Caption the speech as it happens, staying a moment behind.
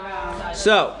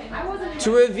So,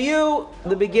 to review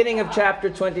the beginning of chapter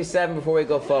 27 before we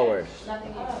go forward.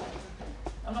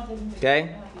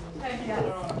 Okay?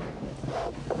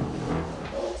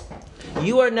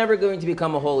 You are never going to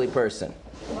become a holy person.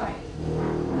 Why?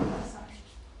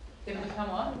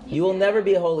 You will never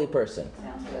be a holy person.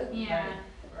 Yeah.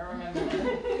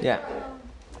 Yeah.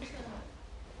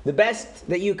 The best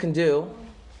that you can do,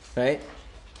 right,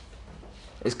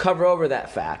 is cover over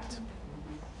that fact.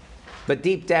 But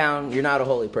deep down, you're not a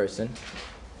holy person.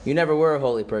 You never were a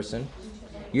holy person.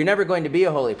 You're never going to be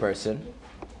a holy person.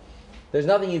 There's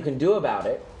nothing you can do about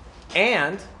it.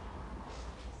 And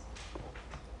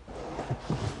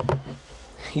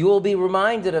you will be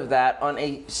reminded of that on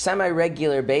a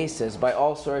semi-regular basis by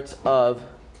all sorts of,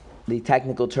 the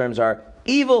technical terms are,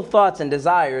 evil thoughts and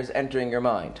desires entering your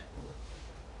mind.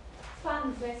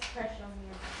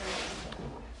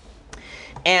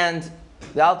 And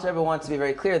the Alter Rebbe wants to be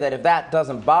very clear that if that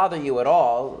doesn't bother you at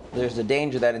all, there's a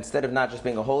danger that instead of not just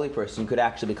being a holy person, you could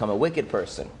actually become a wicked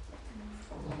person.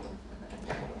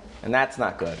 And that's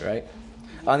not good, right?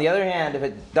 On the other hand, if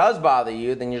it does bother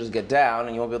you, then you just get down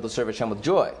and you won't be able to serve Hashem with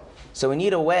joy. So we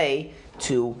need a way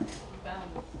to,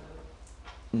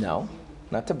 no,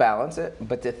 not to balance it,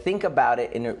 but to think about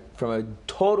it from a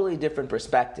totally different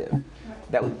perspective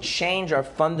that would change our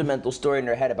fundamental story in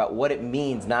our head about what it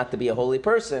means not to be a holy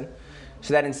person,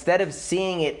 so that instead of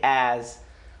seeing it as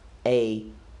a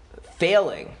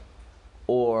failing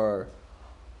or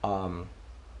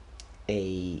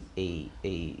a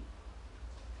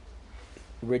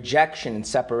rejection and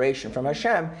separation from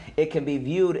Hashem, it can be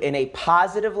viewed in a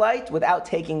positive light without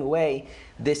taking away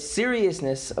this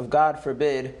seriousness of, God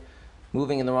forbid,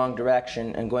 moving in the wrong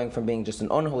direction and going from being just an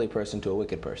unholy person to a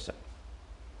wicked person.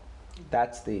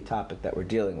 That's the topic that we're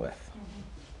dealing with.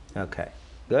 Okay.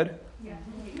 Good? Yeah.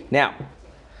 Now,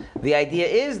 the idea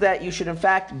is that you should in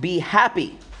fact be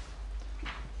happy.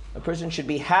 A person should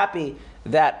be happy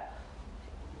that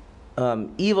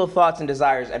evil thoughts and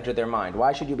desires enter their mind.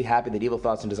 Why should you be happy that evil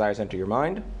thoughts and desires enter your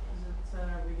mind?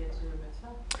 Because we get to the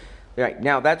mitzvah. Right.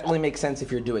 Now, that only makes sense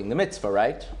if you're doing the mitzvah,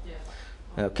 right?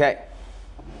 Yeah. Okay.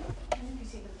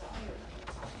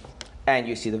 And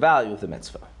you see the value of the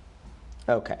mitzvah.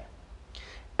 Okay.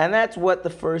 And that's what the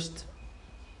first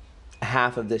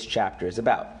half of this chapter is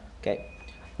about. Okay.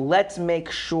 Let's make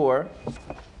sure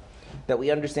that we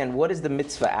understand what is the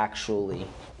mitzvah actually.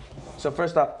 So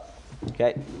first off,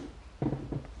 okay,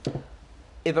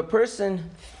 if a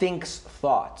person thinks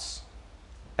thoughts,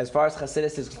 as far as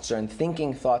Chassidus is concerned,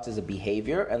 thinking thoughts is a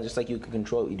behavior, and just like you can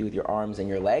control what you do with your arms and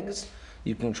your legs,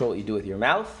 you can control what you do with your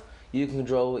mouth, you can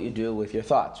control what you do with your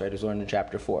thoughts, right? As learned in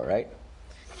chapter 4, right?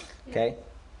 Okay.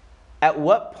 At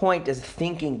what point does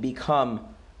thinking become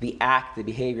the act, the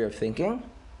behavior of thinking?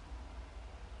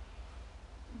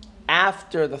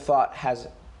 After the thought has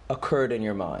occurred in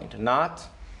your mind, not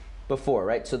before,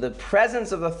 right? So the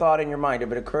presence of the thought in your mind,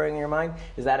 of it occurring in your mind,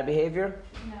 is that a behavior?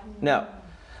 No.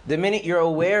 The minute you're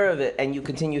aware of it and you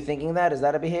continue thinking that, is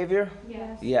that a behavior?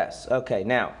 Yes. Yes. Okay,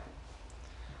 now,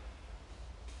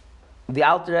 the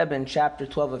Alter Rebbe in chapter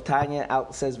 12 of Tanya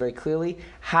says very clearly,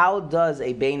 how does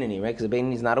a Beinoni, right? Because a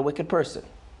Beinoni is not a wicked person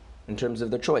in terms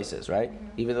of their choices, right? Mm-hmm.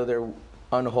 Even though they're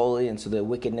unholy and so the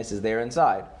wickedness is there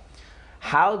inside.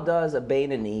 How does a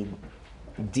Beinoni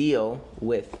deal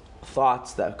with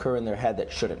thoughts that occur in their head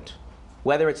that shouldn't?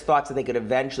 Whether it's thoughts that they could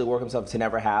eventually work themselves to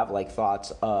never have, like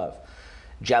thoughts of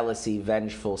jealousy,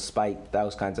 vengeful, spite,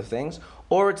 those kinds of things,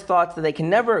 or it's thoughts that they can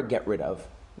never get rid of.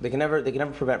 They can never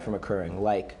prevent from occurring,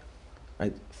 like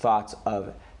thoughts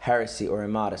of heresy or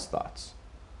immodest thoughts.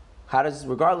 How does a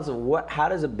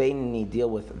Beinoni deal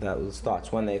with those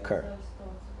thoughts when they occur?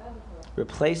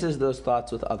 Replaces those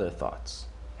thoughts with other thoughts.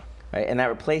 Right? And that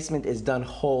replacement is done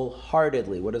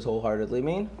wholeheartedly. What does wholeheartedly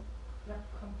mean? Not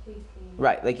completely.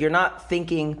 Right. Like you're not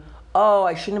thinking, oh,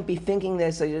 I shouldn't be thinking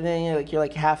this. Like you're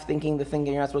like half thinking the thing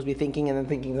you're not supposed to be thinking and then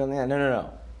thinking something else.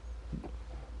 No.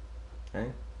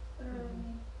 Okay?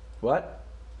 What?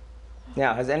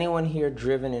 Now, has anyone here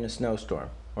driven in a snowstorm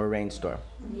or a rainstorm?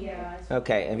 Yeah.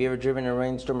 Okay. Have you ever driven in a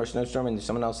rainstorm or snowstorm and there's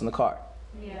someone else in the car?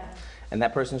 Yeah. And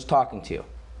that person's talking to you.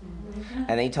 And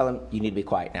then you tell them, you need to be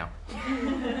quiet now.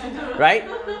 Right?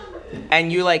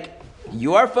 And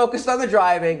you are focused on the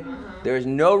driving. There's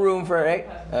no room for it.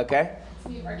 Okay?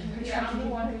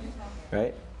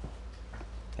 Right?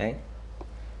 Okay?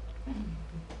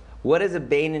 What is a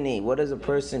Beinoni? What is a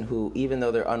person who, even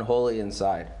though they're unholy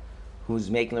inside, who's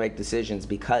making the right decisions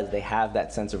because they have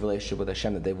that sense of relationship with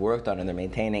Hashem that they've worked on and they're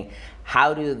maintaining,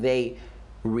 how do they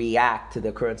react to the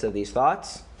occurrence of these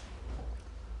thoughts?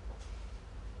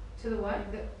 To the what?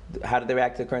 How do they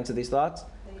react to the occurrence of these thoughts?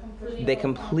 They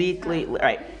completely,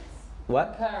 right.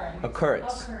 what?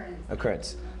 Occurrence.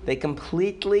 Occurrence. They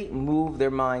completely move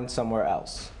their mind somewhere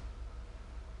else.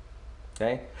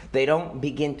 Okay? They don't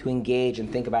begin to engage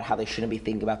and think about how they shouldn't be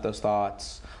thinking about those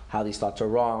thoughts, how these thoughts are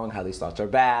wrong, how these thoughts are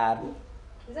bad.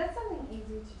 Is that something easy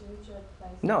to do to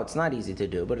replace? No, it's not easy to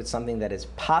do, but it's something that is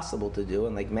possible to do.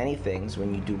 And like many things,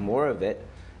 when you do more of it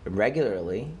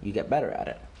regularly, you get better at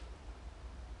it.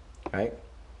 Right?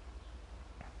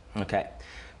 Okay.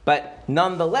 But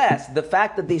nonetheless, the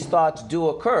fact that these thoughts do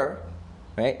occur,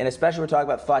 right, and especially we're talking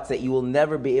about thoughts that you will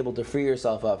never be able to free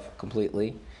yourself of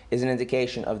completely, is an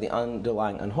indication of the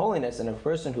underlying unholiness. And a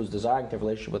person who's desiring to have a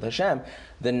relationship with Hashem,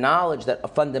 the knowledge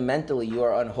that fundamentally you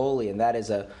are unholy, and that is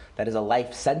a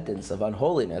life sentence of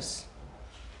unholiness,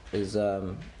 is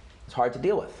it's hard to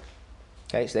deal with.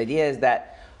 Okay, so the idea is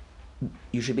that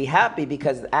you should be happy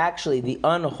because actually the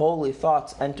unholy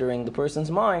thoughts entering the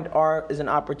person's mind is an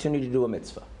opportunity to do a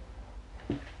mitzvah.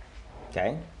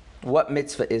 Okay, what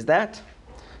mitzvah is that?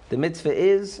 The mitzvah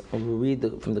is, we'll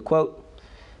read from the quote,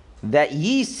 that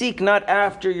ye seek not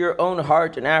after your own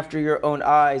heart and after your own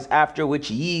eyes, after which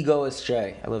ye go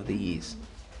astray. I love the ye's.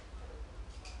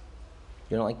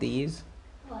 You don't like the ye's?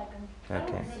 I like them.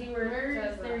 Okay. See where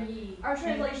their ye. Our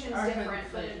translation is different,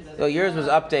 but it's... So yours was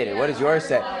updated. What does yours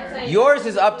say? Yours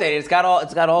is updated. It's got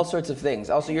all sorts of things.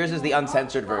 Also, yours is the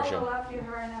uncensored version. Follow after your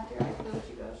heart and after your eyes, go which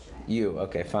you go astray. You.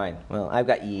 Okay, fine. Well, I've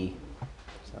got ye.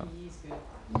 So. Ye's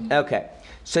good. Okay.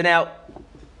 So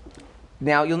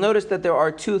now you'll notice that there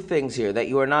are two things here, that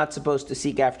you are not supposed to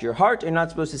seek after your heart, and you're not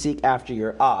supposed to seek after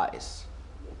your eyes.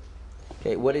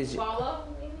 Okay, what is... Follow,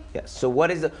 maybe? Yes. So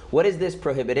what is this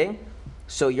prohibiting?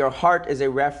 So your heart is a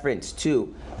reference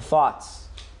to thoughts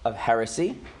of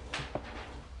heresy,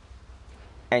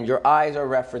 and your eyes are a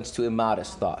reference to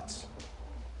immodest thoughts.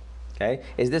 Okay?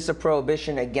 Is this a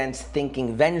prohibition against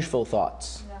thinking vengeful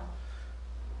thoughts?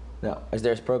 No. No. Is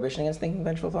there a prohibition against thinking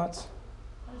vengeful thoughts?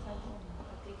 What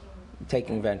is that?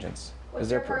 Taking vengeance. What's Is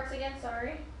there your hearts again?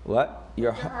 Sorry. What?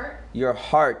 Your What's your heart? Your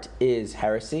heart is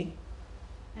heresy.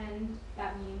 And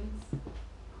that means...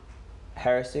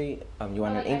 Heresy. You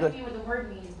want like, in English? I don't know what the word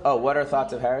means. Oh, what are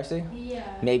thoughts of heresy? Yeah.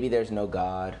 Maybe there's no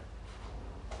God.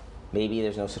 Maybe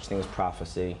there's no such thing as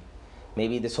prophecy.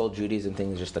 Maybe this whole Judaism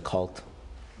thing is just a cult.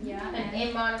 Yeah. And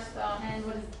immodest thoughts. And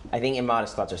what is... I think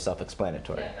immodest thoughts are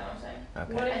self-explanatory. Yeah, no, I'm saying.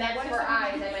 Okay. What is, And that's what is for something-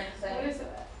 eyes, I meant to say. What is it?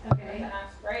 Okay.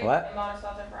 Right? What? Immodest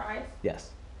thoughts are for eyes.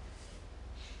 Yes.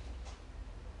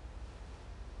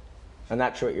 I'm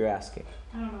not sure what you're asking.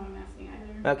 I don't know what I'm asking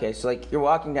either. Okay, so like you're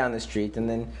walking down the street and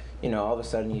then, all of a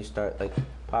sudden you start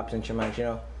pops into your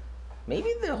mind,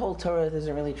 maybe the whole Torah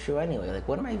isn't really true anyway. Like,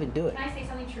 what am I even doing? Can I say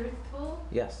something truthful?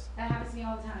 Yes. That happens to me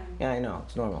all the time. Yeah, I know.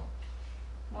 It's normal.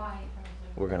 Why?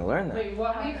 We're going to learn that. Wait,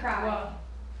 what? I'm gonna cry. What?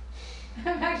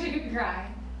 I'm actually gonna cry.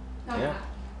 No, Yeah.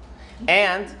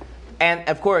 I'm not. And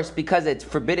of course, because it's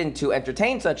forbidden to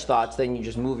entertain such thoughts, then you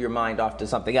just move your mind off to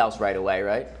something else right away,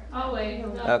 right? Oh wait.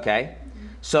 Okay.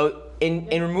 So in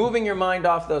removing your mind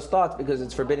off those thoughts, because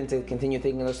it's forbidden to continue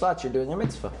thinking those thoughts, you're doing your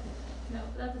mitzvah. No,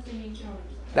 that's the same.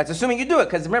 That's assuming you do it,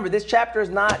 because remember, this chapter is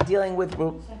not dealing with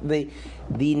the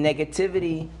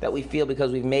negativity that we feel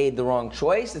because we've made the wrong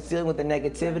choice. It's dealing with the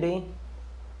negativity.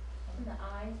 The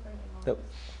eyes, The,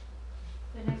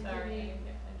 Sorry.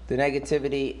 the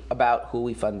negativity about who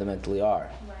we fundamentally are.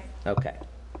 Right. Okay.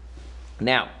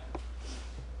 Now,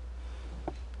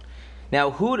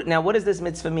 what does this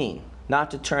mitzvah mean?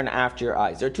 Not to turn after your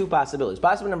eyes. There are two possibilities.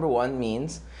 Possibility number one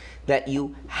means that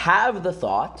you have the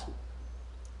thought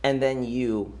and then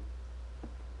you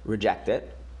reject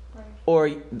it. Right.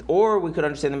 Or we could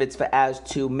understand the mitzvah as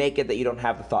to make it that you don't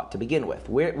have the thought to begin with.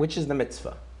 Which is the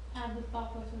mitzvah? Have the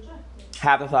thought was rejected.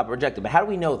 Have the thought but rejected. But how do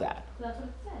we know that? That's what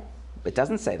it says. It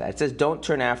doesn't say that. It says don't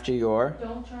turn after your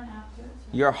Don't turn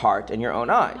after. heart and your own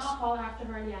eyes. Not follow after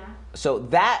her. Yeah. So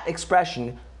that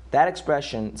expression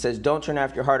says don't turn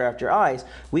after your heart or after your eyes.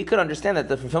 We could understand that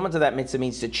the fulfillment of that mitzvah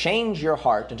means to change your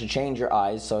heart and to change your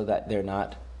eyes so that they're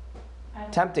not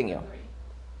tempting you.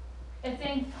 It's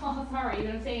saying, oh, sorry,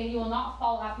 but I'm saying you will not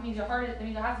follow after means your heart is, it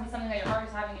means there has to be something that your heart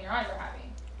is having and your eyes are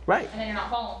having. Right. And then you're not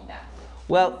following that.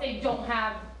 Well, They don't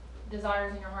have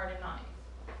desires in your heart and eyes.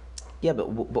 yeah, but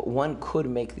one could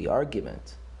make the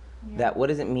argument that what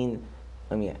does it mean?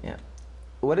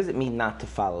 What does it mean not to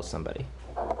follow somebody?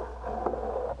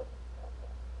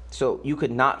 So you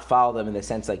could not follow them in the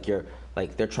sense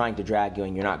they're trying to drag you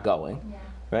and you're not going. Yeah.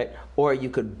 Right? Or you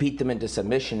could beat them into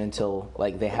submission until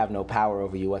they have no power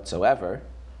over you whatsoever.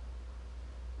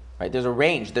 Right? There's a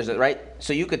range. Right?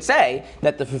 So you could say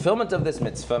that the fulfillment of this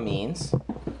mitzvah means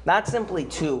not simply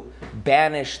to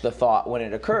banish the thought when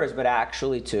it occurs, but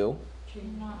actually to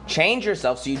Change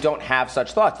yourself so you don't have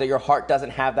such thoughts, that your heart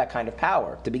doesn't have that kind of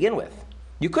power to begin with.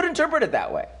 You could interpret it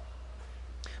that way.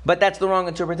 But that's the wrong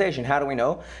interpretation. How do we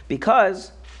know?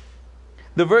 Because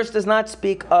the verse does not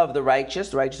speak of the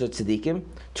righteous or tzaddikim,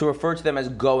 to refer to them as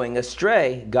going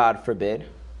astray, God forbid,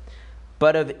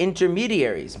 but of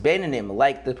intermediaries, beinanim,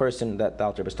 like the person that the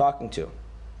Alter was talking to.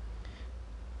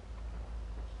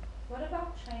 What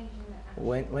about changing the action?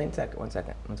 Wait one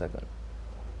second.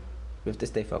 We have to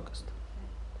stay focused.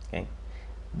 Okay?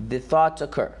 The thoughts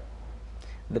occur.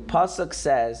 The pasuk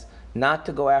says not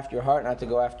to go after your heart, not to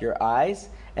go after your eyes,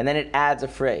 and then it adds a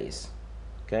phrase.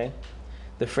 Okay?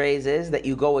 The phrase is that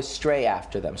you go astray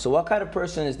after them. So what kind of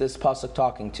person is this pasuk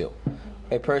talking to?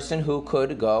 A person who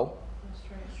could go.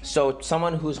 So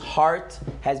someone whose heart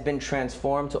has been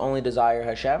transformed to only desire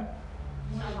Hashem?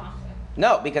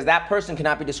 No, because that person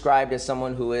cannot be described as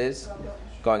someone who is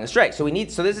going astray. So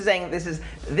this is saying this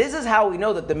is how we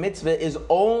know that the mitzvah is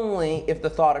only if the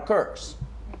thought occurs.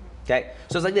 Okay?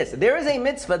 So it's like this. There is a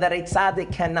mitzvah that a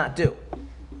tzaddik cannot do.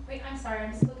 Wait, I'm sorry,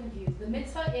 I'm still confused. The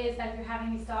mitzvah is that if you're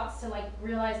having these thoughts to like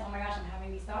realize, oh my gosh, I'm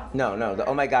having these thoughts? No, the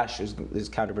oh my gosh is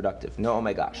counterproductive. No oh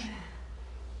my gosh.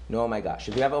 No oh my gosh.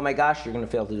 If you have oh my gosh, you're going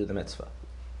to fail to do the mitzvah.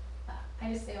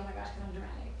 I just say oh my gosh because I'm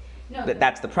dramatic. No.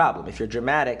 That's the problem. If you're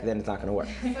dramatic, then it's not going to work.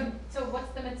 So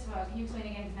what's the mitzvah? Can you explain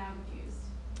again because now I'm confused.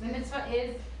 The mitzvah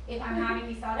is if I'm having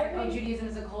these thoughts, oh Judaism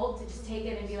is a cult, to just take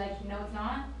it and be like, no it's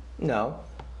not? No.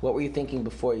 What were you thinking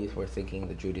before you were thinking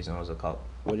that Judaism was a cult?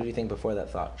 What did you think before that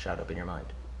thought shot up in your mind?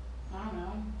 I don't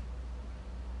know.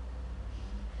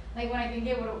 Like when I think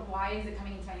it, why is it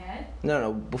coming into my head?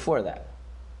 No, before that.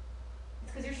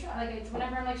 It's because you're like it's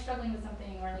whenever I'm like struggling with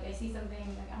something or like I see something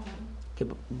like I don't know. Okay,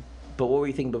 but what were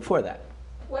you thinking before that?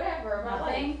 Whatever, about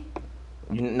Nothing.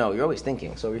 No, you're always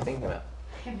thinking. So what were you thinking about?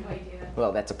 I have no idea.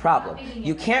 Well, that's a problem. I'm thinking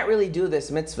You it. can't really do this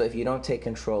mitzvah if you don't take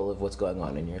control of what's going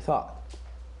on in your thought.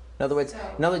 In other words,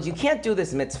 you can't do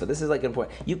this mitzvah. This is like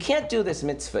important. You can't do this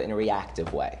mitzvah in a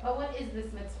reactive way. But what is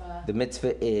this mitzvah? The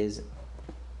mitzvah is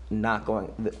not going.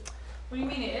 What do you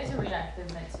mean it is a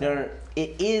reactive mitzvah? No,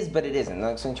 it is, but it isn't.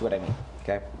 I'll explain to you what I mean.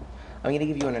 Okay, I'm going to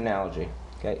give you an analogy.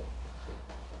 Okay,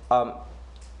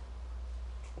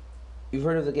 you've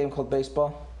heard of the game called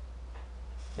baseball?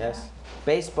 Yes. Yeah.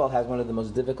 Baseball has one of the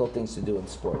most difficult things to do in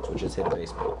sports, which is hit a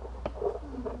baseball.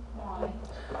 Why?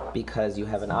 Because you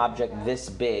have an object this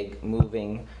big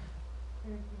moving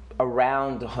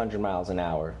around 100 miles an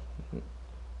hour.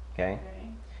 Okay?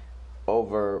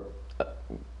 Over,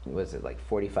 was it like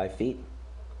 45 feet?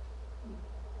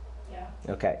 Yeah.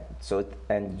 Okay, so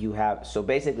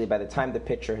basically by the time the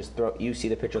pitcher you see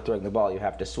the pitcher throwing the ball, you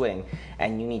have to swing,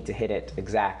 and you need to hit it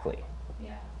exactly.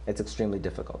 Yeah. It's extremely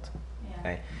difficult. Yeah.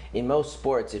 Okay? In most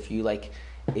sports, if you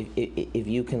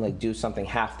can like do something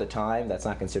half the time, that's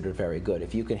not considered very good.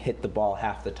 If you can hit the ball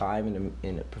half the time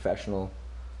in a professional,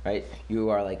 right, you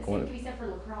are like The same can be said for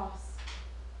lacrosse.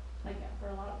 Like for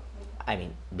a lot of. I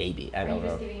mean, maybe. I don't Are you know.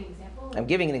 just giving an example? I'm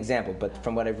giving an example, but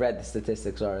from what I've read, the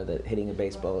statistics are that hitting a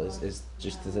baseball is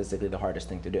just statistically the hardest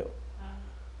thing to do.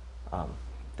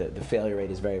 The failure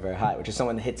rate is very, very high, which is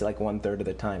someone that hits it like 1/3 of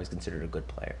the time is considered a good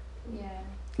player. Yeah.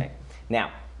 Okay.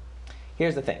 Now,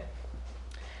 here's the thing.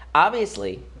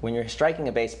 Obviously, when you're striking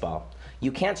a baseball,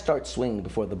 you can't start swinging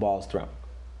before the ball is thrown.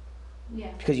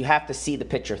 Yeah. Because you have to see the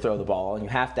pitcher throw the ball, and you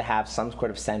have to have some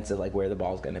sort of sense of like where the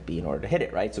ball is going to be in order to hit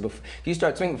it, right? So if you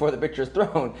start swinging before the pitcher is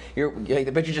thrown,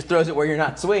 the pitcher just throws it where you're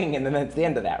not swinging, and then that's the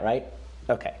end of that, right?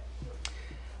 Okay.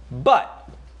 But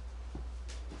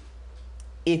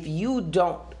if you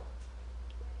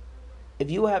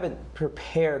haven't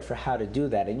prepared for how to do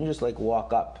that, and you just like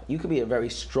walk up, you could be a very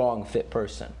strong, fit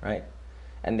person, right?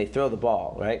 And they throw the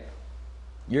ball, right?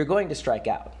 You're going to strike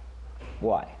out.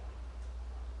 Why?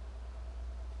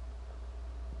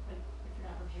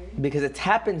 Because it's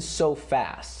happened so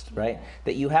fast, right?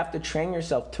 That you have to train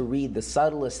yourself to read the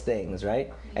subtlest things,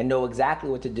 right? And know exactly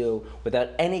what to do without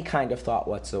any kind of thought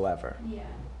whatsoever. Yeah.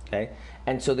 Okay?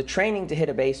 And so the training to hit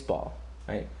a baseball,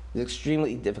 right, is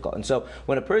extremely difficult. And so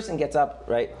when a person gets up,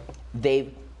 right, they're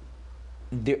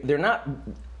not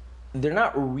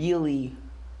really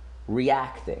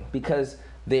reacting because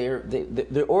they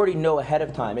already know ahead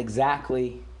of time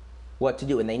exactly what to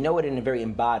do, and they know it in a very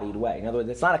embodied way. In other words,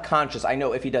 it's not a conscious, I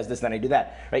know if he does this, then I do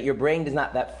that. Right? Your brain is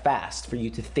not that fast for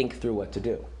you to think through what to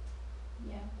do.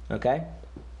 Yeah. Okay?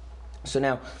 So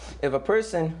now, if a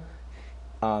person,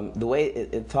 the way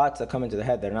thoughts that come into their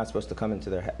head, they're not supposed to come into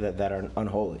their head, that are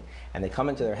unholy, and they come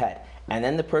into their head, and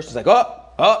then the person's like,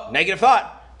 oh, negative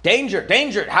thought, danger,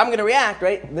 how am I going to react,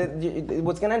 right?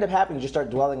 What's going to end up happening is you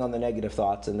start dwelling on the negative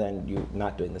thoughts, and then you're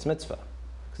not doing this mitzvah.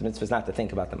 Because the mitzvah is not to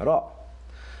think about them at all.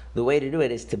 The way to do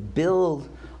it is to build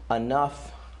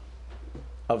enough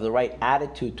of the right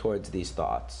attitude towards these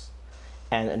thoughts,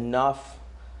 and enough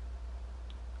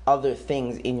other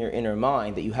things in your inner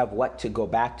mind that you have what to go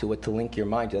back to, what to link your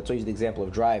mind to. That's always the example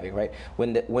of driving, right?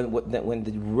 When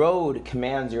the road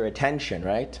commands your attention,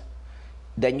 right?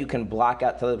 Then you can block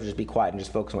out, tell it to just be quiet and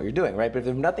just focus on what you're doing, right? But if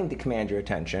there's nothing to command your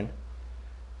attention,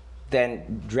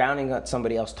 then drowning out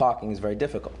somebody else talking is very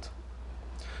difficult.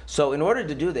 So in order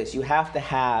to do this, you have to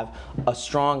have a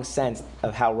strong sense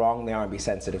of how wrong they are and be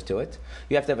sensitive to it.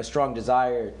 You have to have a strong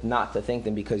desire not to think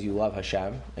them because you love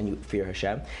Hashem and you fear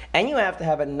Hashem. And you have to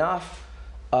have enough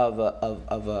of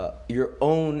your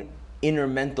own inner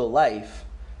mental life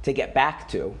to get back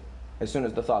to as soon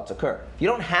as the thoughts occur. If you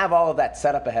don't have all of that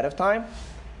set up ahead of time,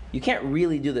 you can't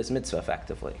really do this mitzvah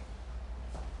effectively.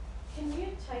 Can you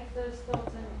take those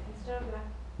thoughts and instead of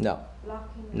No.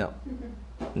 blocking them? No.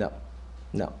 No.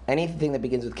 No. Anything that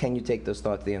begins with can you take those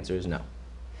thoughts, the answer is no.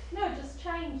 No, just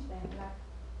change them.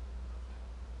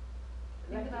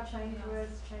 Like about change something else.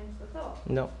 words, change the thought.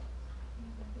 No.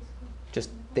 Just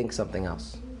think something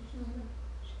else.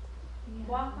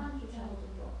 Why can't you change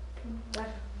the thought?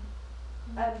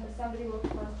 Like, somebody will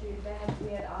come to you, they have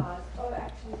weird eyes. Oh,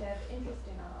 actually, they have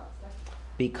interesting eyes. Like,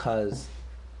 Because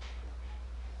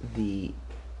the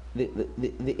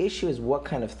issue is what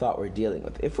kind of thought we're dealing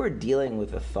with. If we're dealing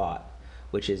with a thought,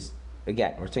 which is,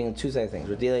 again, we're taking two sides of things.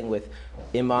 We're dealing with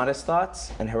immodest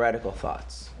thoughts and heretical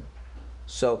thoughts.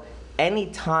 So any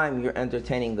time you're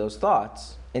entertaining those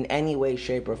thoughts, in any way,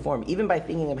 shape, or form, even by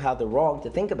thinking of how they're wrong to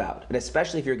think about, and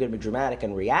especially if you're going to be dramatic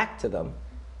and react to them,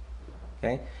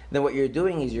 okay, then what you're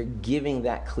doing is you're giving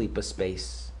that klipa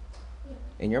space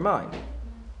in your mind.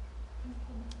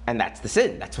 And that's the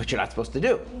sin. That's what you're not supposed to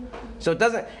do. So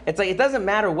it doesn't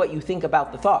matter what you think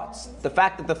about the thoughts. The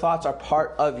fact that the thoughts are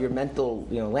part of your mental,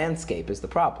 landscape is the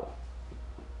problem.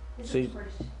 So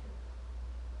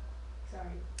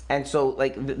and so,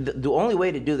 the only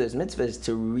way to do this mitzvah is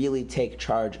to really take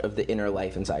charge of the inner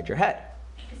life inside your head.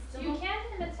 So you can't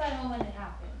do the mitzvah know when it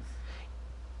happens.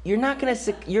 You're not going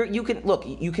to.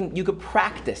 You can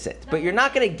practice it, but you're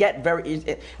not going to get very.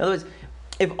 In other words,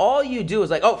 if all you do is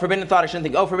forbidden thought, I shouldn't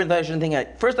think. Oh, forbidden thought, I shouldn't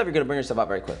think. First off, you're going to bring yourself up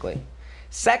very quickly.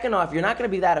 Second off, you're not going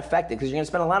to be that effective because you're going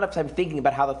to spend a lot of time thinking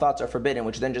about how the thoughts are forbidden,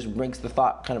 which then just brings the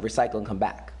thought kind of recycle and come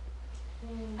back.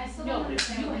 I still don't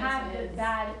understand what if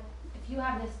you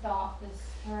have this thought, this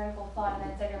heretical thought, and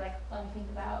then instead you're like, let me think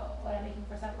about what I'm making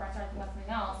for supper, I start thinking about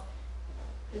something else,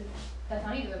 that's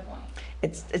not either the point.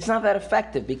 It's not that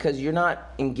effective because you're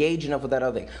not engaged enough with that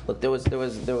other thing. Look, there was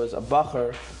a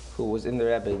bacher who was in the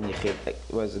Rebbe in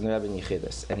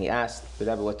Yechidus, and he asked the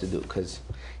Rebbe what to do because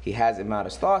he has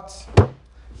immodest thoughts,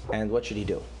 and what should he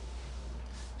do?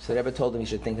 So the Rebbe told him he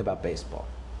should think about baseball.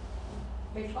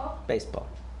 Baseball? Baseball.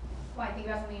 Why, think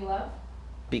about something you love?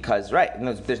 Because,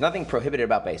 there's nothing prohibited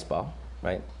about baseball,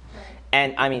 right?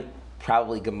 And,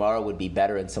 probably Gemara would be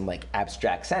better in some,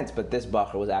 abstract sense, but this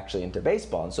bacher was actually into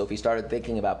baseball, and so if he started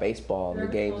thinking about baseball and the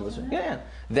games,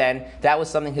 then that was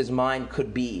something his mind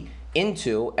could be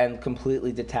into and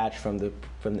completely detached from the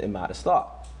immodest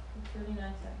thought. It's really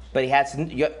nice, actually. But he has,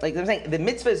 like I'm saying, the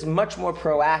mitzvah is much more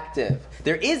proactive.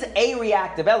 There is a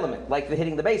reactive element, like the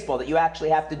hitting the baseball, that you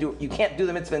actually have to do. You can't do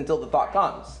the mitzvah until the thought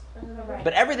comes.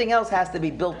 But everything else has to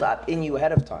be built up in you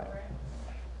ahead of time.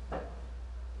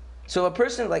 So a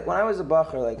person, when I was a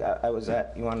bacher, I was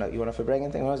at, you want a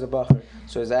Farbrengen thing? When I was a bacher,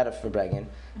 so I was at a Farbrengen,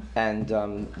 and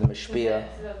the Mishpia,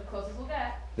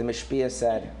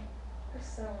 said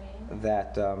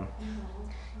that,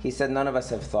 he said none of us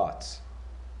have thoughts.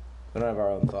 We don't have our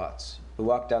own thoughts. We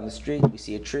walk down the street, we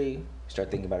see a tree, we start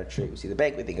thinking about a tree. We see the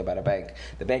bank, we think about a bank.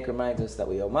 The bank reminds us that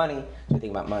we owe money, so we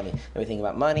think about money. Then we think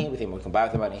about money, we think what we can buy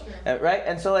with the money. Right?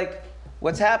 And so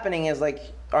what's happening is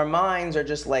our minds are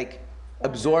just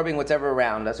absorbing whatever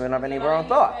around us. We don't have any of our own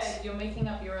thoughts. You're making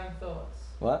up your own thoughts.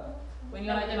 What? When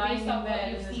you're lying in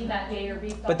bed, you've seen that day or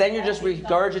based But then you're just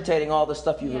regurgitating all the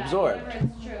stuff you've absorbed.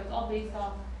 It's true. It's all based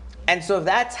off. And so if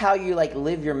that's how you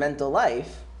live your mental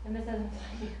life, And this doesn't.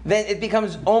 then it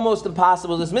becomes almost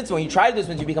impossible to do this mitzvah. When you try to do this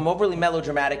mitzvah, you become overly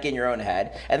melodramatic in your own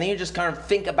head, and then you just kind of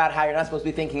think about how you're not supposed to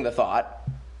be thinking the thought,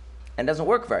 and it doesn't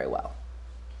work very well.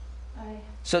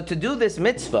 So to do this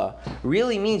mitzvah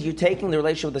really means you're taking the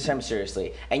relationship with Hashem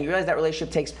seriously, and you realize that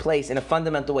relationship takes place in a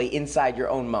fundamental way inside your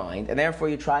own mind, and therefore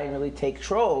you try and really take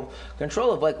control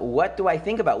of what do I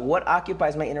think about? What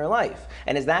occupies my inner life?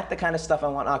 And is that the kind of stuff I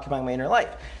want occupying my inner life?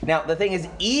 Now, the thing is,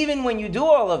 even when you do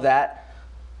all of that,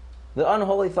 the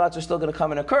unholy thoughts are still going to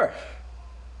come and occur.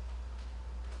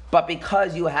 But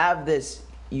because you have this,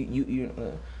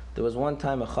 there was one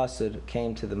time a chassid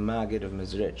came to the Maggid of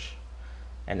Mezrich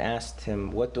and asked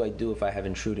him, what do I do if I have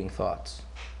intruding thoughts?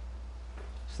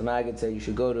 So the Maggid said you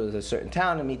should go to a certain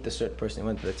town and meet the certain person. He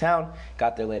went to the town,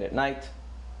 got there late at night,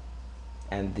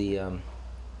 and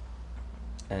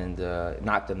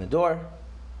knocked on the door,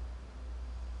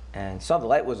 and saw the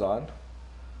light was on.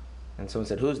 And someone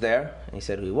said, "Who's there?" And he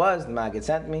said who he was. The Maggid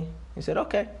sent me. He said,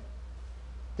 "Okay."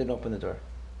 Didn't open the door.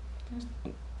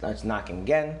 Starts knocking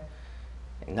again,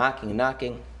 and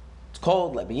knocking. It's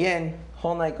cold. Let me in.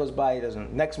 Whole night goes by. He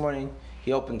doesn't. Next morning,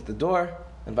 he opens the door,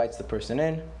 invites the person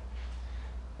in,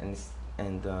 and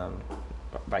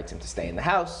invites him to stay in the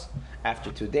house.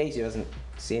 After 2 days, he doesn't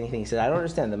see anything. He said, "I don't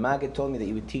understand. The Maggid told me that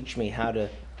you would teach me how to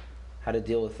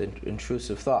deal with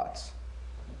intrusive thoughts."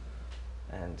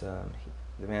 And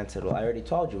the man said, "Well, I already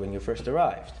told you when you first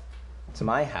arrived. It's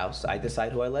my house. I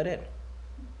decide who I let in."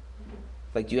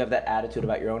 Like, do you have that attitude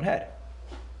about your own head?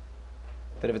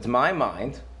 That if it's my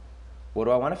mind, what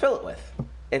do I want to fill it with?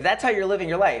 If that's how you're living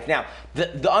your life. Now,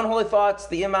 the unholy thoughts,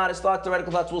 the immodest thoughts, the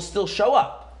radical thoughts will still show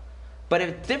up. But if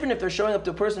it's different if they're showing up to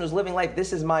a person who's living life,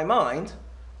 this is my mind,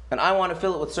 and I want to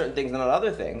fill it with certain things and not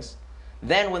other things,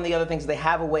 then when the other things, they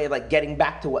have a way of like getting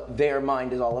back to what their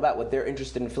mind is all about, what they're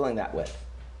interested in filling that with.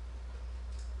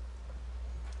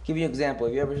 Give you an example.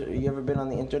 Have you ever been on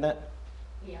the internet?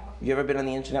 Yeah. You ever been on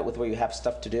the internet with where you have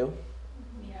stuff to do?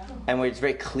 Yeah. And where it's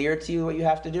very clear to you what you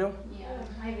have to do? Yeah.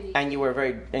 And you're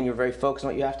very focused on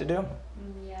what you have to do?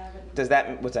 Yeah. Does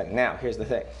that, what's that? Now, here's the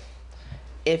thing.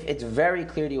 If it's very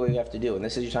clear to you what you have to do, and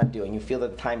this is your time to do, and you feel that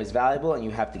the time is valuable and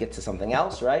you have to get to something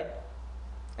else, right?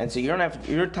 And so you don't have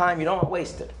your time, you don't want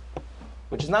wasted.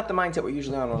 Which is not the mindset we're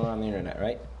usually on when we're on the internet,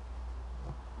 right?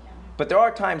 Yeah. But there are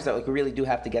times that like we really do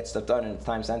have to get stuff done and it's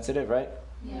time sensitive, right?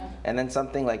 Yeah. And then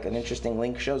something like an interesting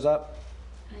link shows up.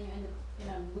 And you end up in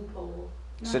a loophole.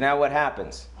 So now what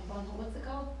happens? What's it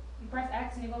called? You press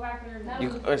X and you go back to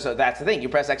your... So that's the thing. You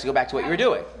press X to go back to what you were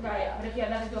doing. Right, but if you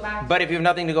have nothing to go back to... But if you have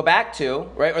nothing to go back to,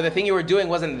 right, or the thing you were doing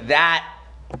wasn't that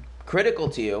critical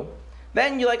to you,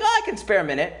 then you're like, oh, I can spare a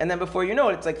minute. And then before you know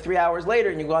it, it's like 3 hours later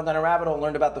and you go on down a rabbit hole and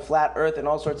learned about the flat earth and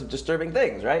all sorts of disturbing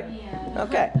things, right? Yeah.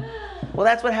 Okay. Well,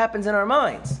 that's what happens in our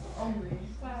minds.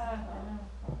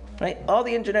 Right? All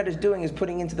the internet is doing is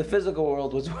putting into the physical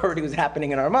world what already was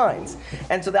happening in our minds.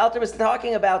 And so the Alter is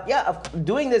talking about,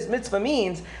 doing this mitzvah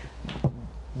means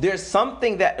there's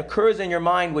something that occurs in your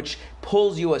mind which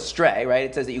pulls you astray, right?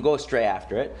 It says that you go astray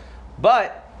after it.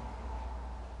 But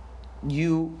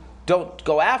you don't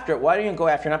go after it. Why do you go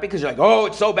after it? Not because you're like, oh,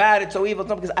 it's so bad, it's so evil. It's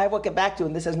not because I will get back to it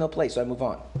and this has no place, so I move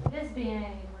on. This being any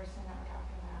person that we're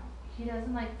talking about, he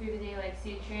doesn't like through the day like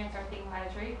see a tree and start thinking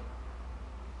about a tree.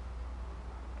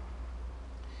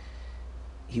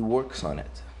 He works on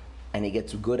it, and he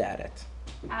gets good at it.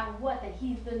 At what? That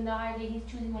he's the idea he's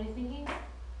choosing what he's thinking?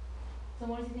 So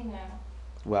what is he thinking about?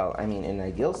 Well, I mean, in an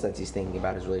ideal sense, he's thinking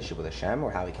about his relationship with Hashem,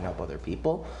 or how he can help other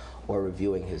people, or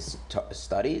reviewing his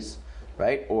studies,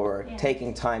 right? Or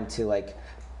taking time to like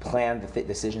plan the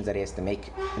decisions that he has to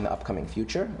make in the upcoming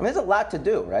future. I mean, there's a lot to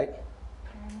do, right?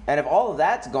 And if all of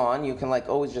that's gone, you can like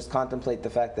always just contemplate the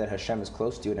fact that Hashem is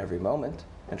close to you in every moment,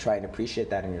 and try and appreciate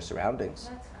that in your surroundings.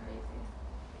 That's crazy.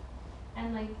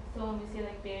 And like, so when we see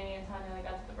like Danny and Tanya, like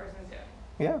that's what the person's doing.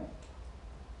 Yeah.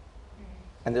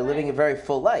 And they're living a very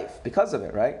full life because of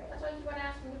it, right? That's why I keep on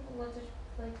asking people what to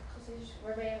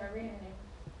like, Rabbi.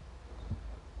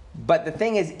 But the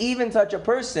thing is, even such a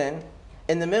person,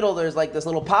 in the middle there's like this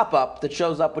little pop-up that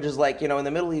shows up, which is like, in the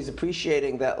middle he's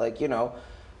appreciating that, like,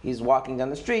 he's walking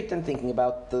down the street and thinking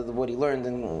about what he learned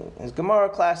in his Gemara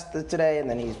class today, and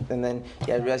then he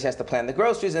realizes he has to plan the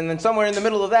groceries, and then somewhere in the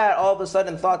middle of that, all of a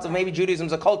sudden thoughts of maybe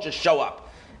Judaism's a cult just show up.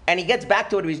 And he gets back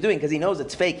to what he's doing because he knows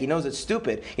it's fake, he knows it's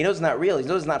stupid, he knows it's not real, he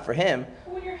knows it's not for him.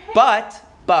 But,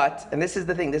 and this is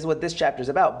the thing, this is what this chapter is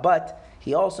about, but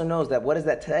he also knows that what does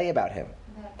that say about him?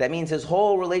 That means his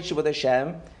whole relationship with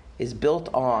Hashem is built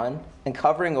on and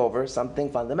covering over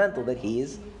something fundamental, that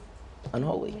he's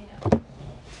unholy.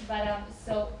 But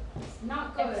so it's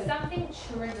not good. If something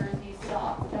triggers these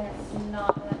thoughts, then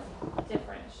that's a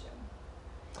different issue.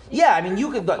 Yeah, I mean, you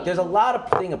could look. There's a lot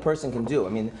of thing a person can do. I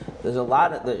mean, there's a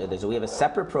lot of. We have a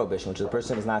separate prohibition, which is the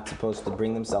person is not supposed to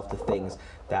bring themselves to things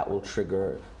that will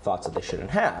trigger thoughts that they shouldn't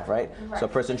have, right? So a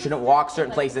person shouldn't walk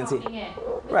certain places and see.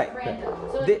 Right. Random.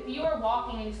 So if you were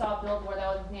walking and you saw a billboard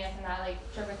that was nasty and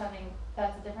that triggered something,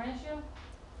 that's a different issue.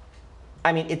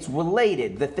 I mean, it's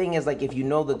related. The thing is, like, if you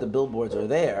know that the billboards are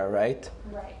there, right?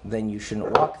 Right. Then you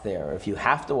shouldn't walk there. If you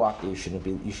have to walk there,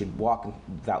 you should walk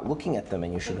without looking at them,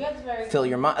 and you should fill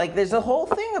your mind. Like, there's a whole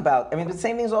thing about. I mean, the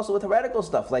same thing is also with heretical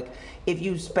stuff. Like, if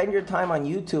you spend your time on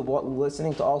YouTube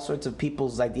listening to all sorts of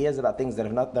people's ideas about things that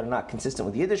are not consistent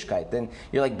with Yiddishkeit, then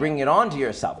you're like bringing it on to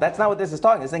yourself. That's not what this is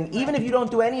talking. It's saying even if you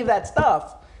don't do any of that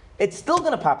stuff, it's still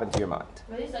going to pop into your mind.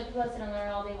 But these like people that sit on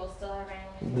there all day will still have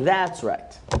random. That's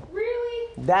right.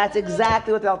 Really? That's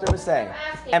exactly what the Alter was saying.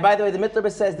 Asking. And by the way, the Mitzvah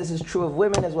says this is true of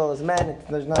women as well as men.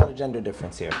 There's not a gender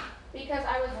difference here. Because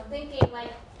I was thinking,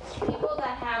 like, people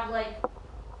that have, like,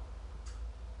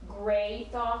 gray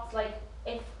thoughts, like,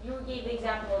 if you gave the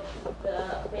example of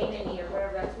the Bainani or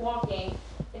whatever that's walking,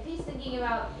 if he's thinking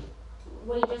about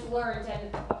what he just learned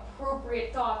and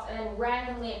appropriate thoughts, and then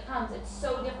randomly it comes, it's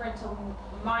so different to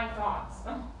my thoughts.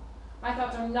 My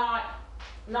thoughts are not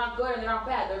good and they're not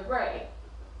bad, they're gray.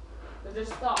 They're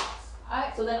just thoughts.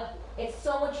 So then it's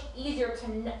so much easier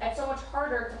it's so much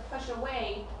harder to push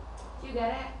away. Do you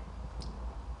get it?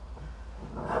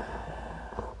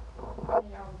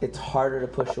 It's harder to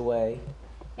push away.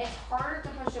 It's harder to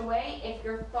push away if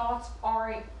your thoughts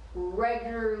aren't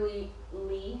regularly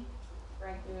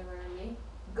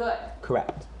good.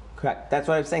 Correct. That's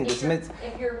what I'm saying. If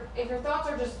your thoughts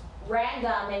are just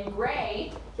random and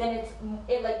gray, then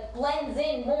it like blends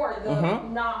in more the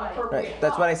not appropriate. Right.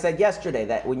 That's what I said yesterday,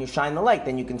 that when you shine the light,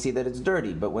 then you can see that it's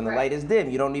dirty. But when the light is dim,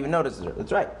 you don't even notice it.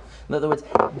 That's right. In other words,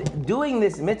 doing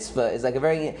this mitzvah is like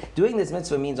doing this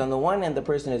mitzvah means on the one hand the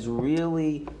person is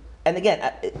really, and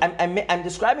again, I'm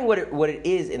describing what it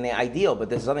is in the ideal, but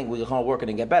this is something we can work on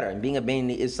and get better. And being a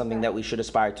Bainani is something that we should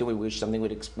aspire to.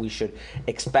 We should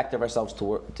expect of ourselves to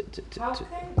work to.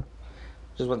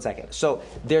 Just one second. So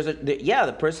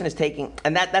the person is taking,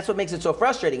 and that's what makes it so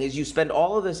frustrating, is you spend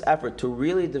all of this effort to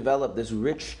really develop this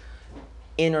rich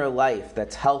inner life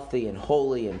that's healthy and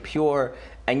holy and pure,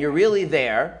 and you're really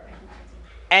there.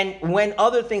 And when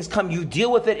other things come, you deal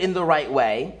with it in the right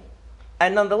way,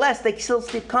 and nonetheless, they still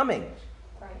keep coming.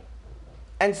 Right.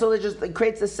 And so it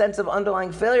creates this sense of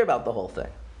underlying failure about the whole thing.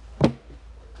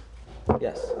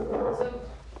 Yes? So,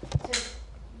 to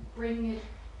bring it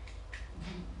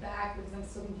back, because I'm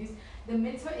still confused, the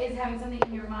mitzvah is having something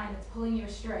in your mind that's pulling you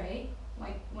astray,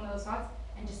 like one of those thoughts,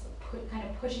 and just kind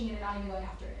of pushing it and not even going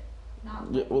after it.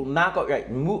 Not go right.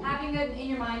 Having it in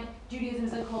your mind, Judaism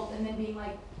is a cult, and then being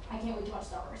like, I can't wait to watch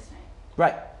Star Wars tonight.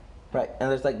 Right. And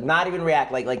there's like not even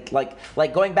react,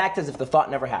 like going back to as if the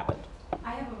thought never happened.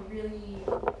 I have a really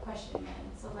question, man.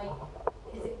 So like,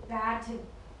 is it bad to,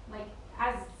 like,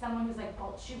 as someone who's like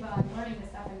balt shuba and learning this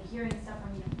stuff and hearing this stuff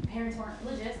from parents who aren't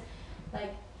religious,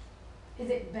 like, is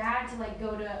it bad to like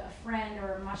go to a friend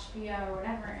or a mashpia or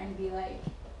whatever and be like,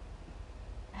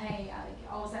 hey,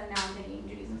 all of a sudden now I'm thinking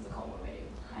Judaism's a cult, what do I do?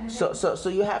 Kind of thing? So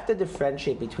you have to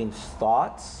differentiate between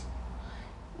thoughts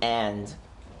and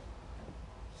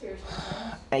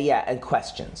and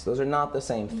questions. Those are not the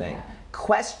same thing. Yeah.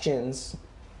 Questions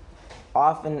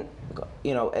often,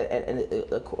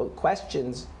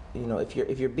 questions,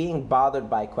 if you're being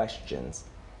bothered by questions,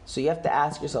 so you have to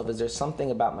ask yourself, is there something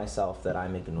about myself that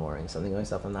I'm ignoring, something about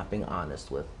myself I'm not being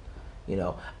honest with? And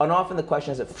often the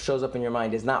question as it shows up in your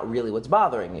mind is not really what's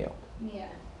bothering you. Yeah.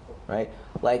 Right?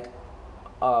 Like,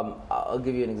 I'll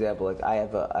give you an example. Like, I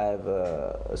have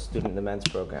a student in the men's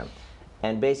program,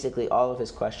 and basically all of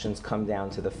his questions come down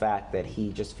to the fact that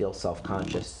he just feels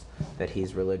self-conscious, that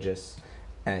he's religious,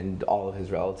 and all of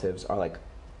his relatives are like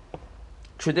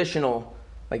traditional.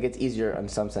 Like, it's easier in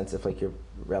some sense if like your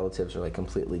relatives are like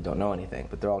completely don't know anything,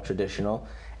 but they're all traditional,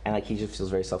 and like he just feels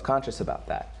very self-conscious about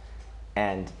that.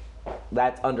 And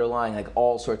that's underlying like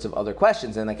all sorts of other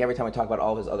questions, and like every time I talk about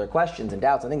all of his other questions and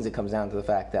doubts and things, it comes down to the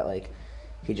fact that like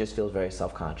he just feels very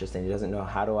self-conscious and he doesn't know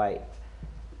how do I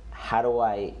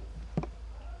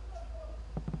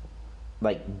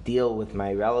like deal with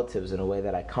my relatives in a way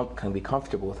that I can be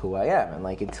comfortable with who I am, and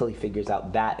like until he figures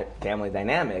out that family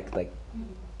dynamic, like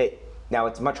now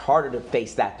it's much harder to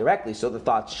face that directly. So the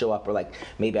thoughts show up, or like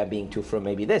maybe I'm being too frum,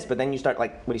 maybe this. But then you start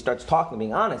like when he starts talking,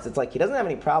 being honest, it's like he doesn't have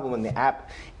any problem in the app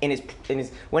in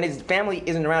his when his family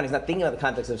isn't around. He's not thinking about the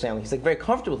context of his family. He's like very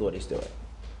comfortable with what he's doing.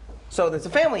 So that's a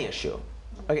family issue.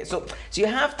 Okay, so you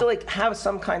have to like have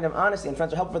some kind of honesty, and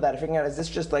friends are helpful for that. Figuring out, is this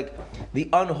just like the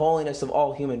unholiness of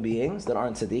all human beings that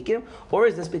aren't tzaddikim, or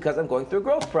is this because I'm going through a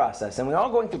growth process? And we're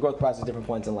all going through growth process at different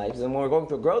points in life. And when we're going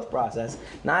through a growth process,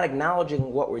 not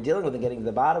acknowledging what we're dealing with and getting to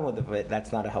the bottom of it,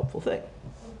 that's not a helpful thing.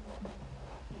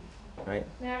 Right?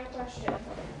 Now I have a question.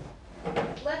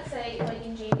 Let's say, like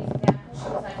in Jamie's example, she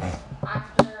was like,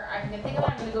 after I'm gonna think about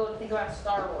it, I'm gonna go think about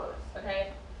Star Wars.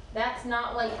 Okay, that's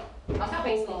not like a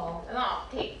holy,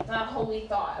 it's not a holy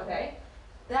thought. Okay,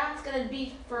 that's gonna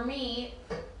be for me.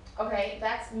 Okay,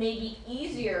 that's maybe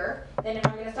easier than if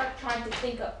I'm gonna start trying to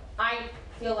think of. I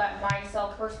feel that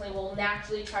myself personally will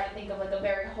naturally try to think of like a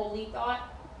very holy thought,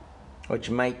 which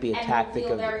might be a and tactic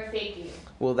will feel of. very fakey.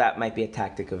 Well, that might be a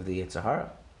tactic of the Yetzer Hara.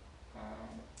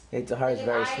 Yetzer Hara is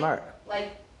very smart.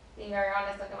 Like being very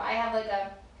honest, like if I have like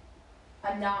a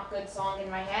a not good song in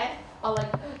my head, I'll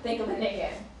like think of a nigga.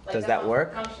 Like, Does that's that not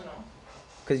work? Functional.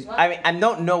 Because What? I mean, I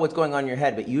don't know what's going on in your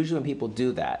head, but usually when people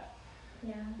do that,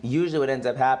 Yeah. usually what ends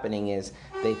up happening is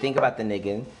they think about the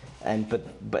niggin, and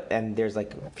and there's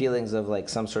like feelings of like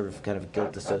some sort of kind of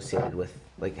guilt associated with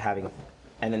like having,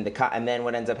 and then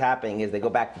what ends up happening is they go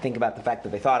back to think about the fact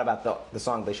that they thought about the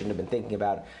song they shouldn't have been thinking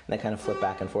about, and they kind of flip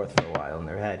back and forth for a while in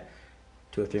their head,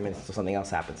 2 or 3 minutes until something else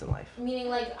happens in life. Meaning,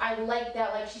 like, I like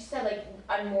that, like she said, like,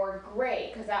 I'm more gray,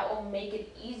 because that will make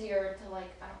it easier to, like,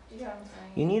 I don't, do you know what I'm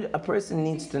saying? You need a person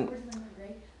needs to.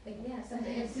 Like, yeah,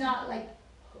 something, it's not like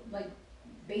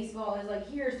baseball is like,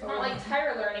 here's. It's not like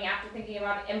terror learning after thinking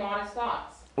about immodest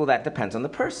thoughts. Well, that depends on the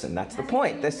person. That's the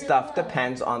point. This stuff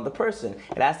depends on the person.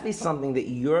 It has to be something that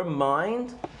your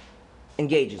mind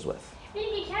engages with.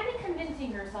 You can't be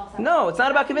convincing yourself. No, it's not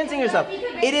about convincing yourself.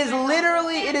 It is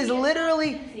literally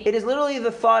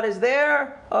the thought is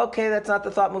there. Okay, that's not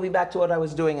the thought. Moving back to what I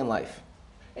was doing in life.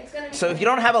 It's gonna be So if you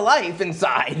don't have a life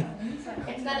inside,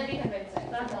 it's gonna be convincing.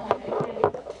 That's the only thing.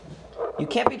 you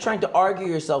can't be trying to argue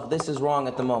yourself. This is wrong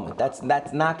at the moment. That's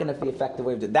not going to be an effective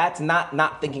way of doing it. That's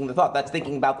not thinking the thought. That's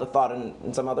thinking about the thought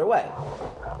in some other way.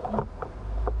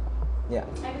 Yeah.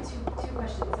 I have two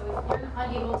questions. So if you're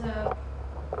unable to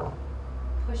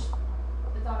push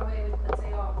the thought away with, let's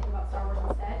say, oh, I'll think about Star Wars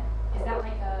instead, is that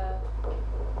like a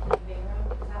Is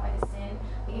that like a sin?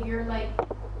 Like if you're like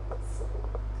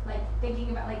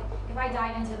thinking about, like, if I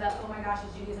dive into the, oh my gosh,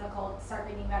 is Judaism a cult, start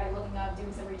thinking about it, looking up,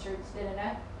 doing some research,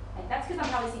 like that's because I'm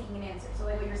probably seeking an answer. So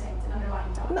like what you're saying, it's an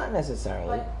underlying thought. Not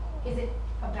necessarily. But is it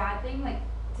a bad thing, like,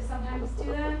 to sometimes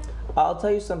do that? I'll tell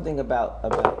you something about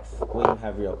when you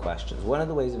have real questions. One of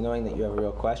the ways of knowing that you have a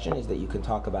real question is that you can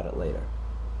talk about it later.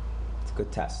 It's a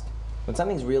good test. When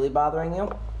something's really bothering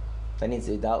you, that needs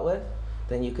to be dealt with,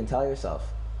 then you can tell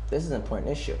yourself, this is an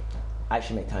important issue. I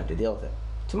should make time to deal with it.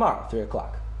 Tomorrow, 3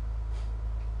 o'clock.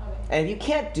 Okay. And if you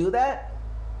can't do that,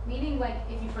 Meaning, like,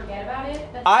 if you forget about it,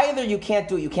 that's either you can't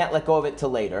do it, you can't let go of it till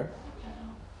later,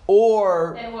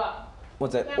 or And what?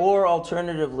 what's that? Or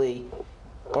alternatively,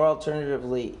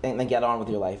 and then get on with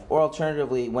your life. Or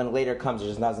alternatively, when later comes, it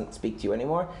just doesn't speak to you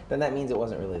anymore. Then that means it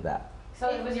wasn't really that. so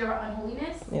it was your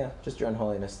unholiness, Yeah, just your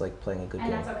unholiness, like playing a good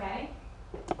and game. that's okay.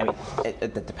 I mean,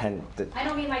 it depends. I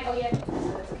don't mean like, oh yeah,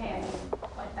 so that's okay. I mean,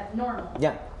 like, that's normal.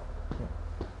 Yeah.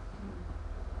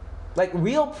 Like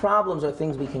real problems are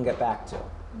things we can get back to.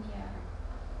 Yeah.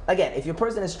 Again, if your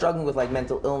person is struggling with like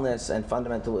mental illness and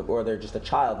fundamental, or they're just a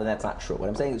child, then that's not true. What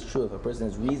I'm saying is true if a person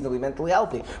is reasonably mentally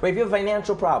healthy. Right? If you have a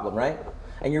financial problem, right,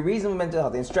 and you're reasonably mentally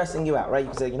healthy and stressing you out, right, you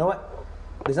can say, you know what,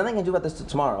 there's nothing I can do about this till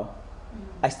tomorrow.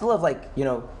 I still have like,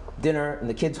 dinner and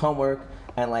the kids' homework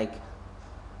and like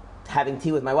having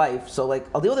tea with my wife, so like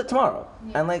I'll deal with it tomorrow.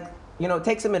 Yeah. And like, it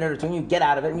takes a minute or two and you get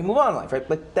out of it and you move on in life, right?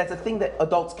 But that's a thing that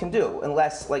adults can do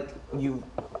unless like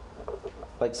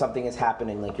something has happened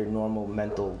and like your normal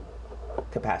mental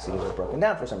capacities are broken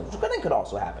down for some reason, but it could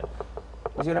also happen.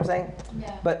 You see what I'm saying?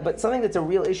 Yeah. But something that's a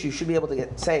real issue, you should be able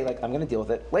to say like, I'm going to deal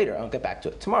with it later. I'll get back to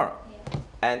it tomorrow. Yeah.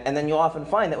 And then you'll often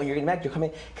find that when you're getting back, you're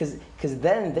coming, because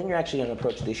then you're actually going to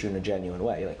approach the issue in a genuine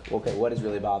way. You're like, okay, what is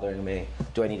really bothering me?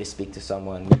 Do I need to speak to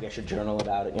someone? Maybe I should journal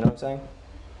about it. You know what I'm saying?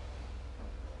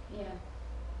 Yeah.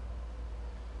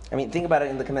 I mean, think about it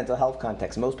in the mental health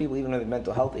context. Most people, even with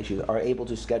mental health issues, are able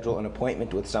to schedule an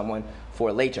appointment with someone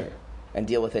for later and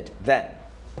deal with it then,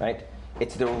 right?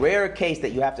 It's the rare case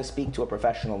that you have to speak to a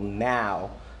professional now,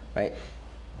 right?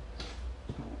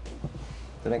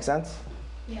 Does that make sense?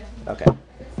 Yeah. Okay. I could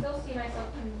still see myself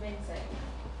convincing.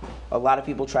 A lot of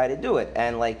people try to do it,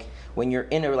 and like when you're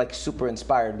in a like super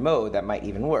inspired mode, that might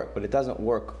even work, but it doesn't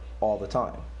work all the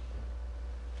time.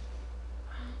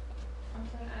 I'm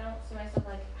saying I don't see myself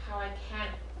like how I can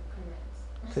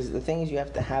convince. Because the thing is, you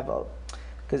have to have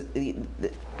because you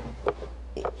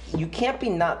can't be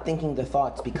not thinking the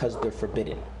thoughts because they're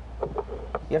forbidden.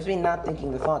 You have to be not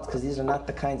thinking the thoughts because these are not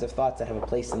the kinds of thoughts that have a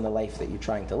place in the life that you're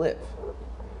trying to live.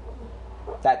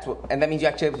 And that means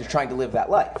you're trying to live that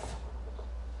life.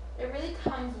 It really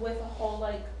comes with a whole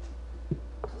like.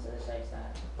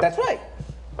 That's right,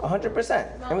 100%. It's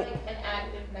not like an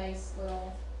active, nice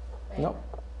little thing. No.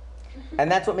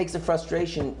 And that's what makes the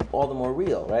frustration all the more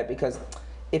real, right? Because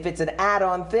if it's an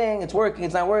add-on thing, it's working,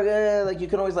 it's not working, like you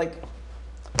can always like,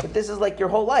 but this is like your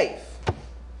whole life. Right.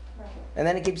 And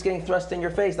then it keeps getting thrust in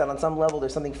your face that on some level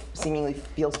there's something seemingly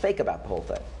feels fake about the whole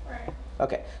thing. Right.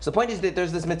 Okay, so the point is that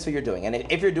there's this mitzvah you're doing, and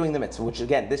if you're doing the mitzvah, which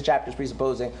again, this chapter is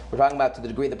presupposing, we're talking about to the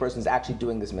degree the person is actually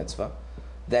doing this mitzvah,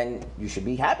 then you should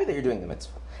be happy that you're doing the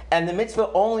mitzvah. And the mitzvah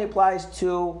only applies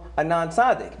to a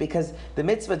non-tzaddik, because the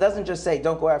mitzvah doesn't just say,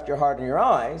 don't go after your heart and your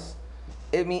eyes.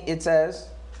 It says,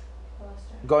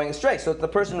 going astray. So it's the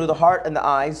person who the heart and the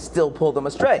eyes still pull them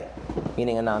astray,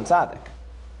 meaning a non-tzaddik.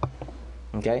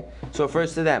 Okay? So it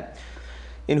refers to them.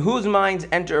 In whose minds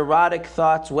enter erotic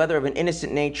thoughts, whether of an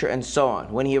innocent nature, and so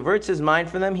on. When he averts his mind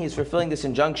from them, he is fulfilling this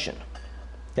injunction.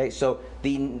 Okay, so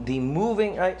the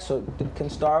moving, right? So can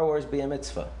Star Wars be a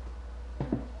mitzvah?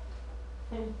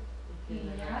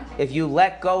 If you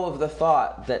let go of the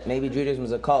thought that maybe Judaism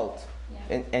is a cult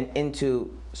and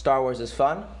into Star Wars is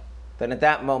fun, then at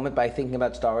that moment, by thinking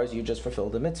about Star Wars, you just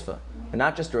fulfilled a mitzvah. And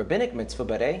not just a rabbinic mitzvah,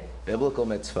 but a biblical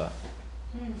mitzvah.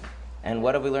 And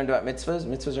what have we learned about mitzvahs?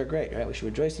 Mitzvahs are great, right? We should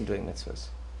rejoice in doing mitzvahs.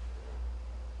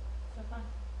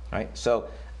 Right? So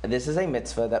this is a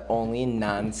mitzvah that only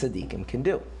non-tzaddikim can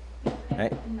do.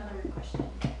 Right? Another question.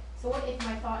 So what if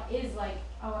my thought is like,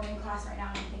 oh, I'm in class right now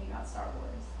and I'm thinking about Star Wars?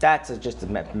 That's just a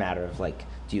matter of like,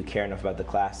 do you care enough about the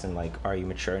class and like, are you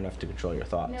mature enough to control your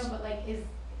thoughts? No, but like,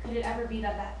 could it ever be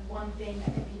that one thing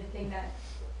that could be the thing that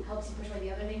helps you push away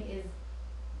the other thing is,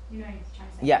 you know what I'm trying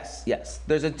to say? Yes.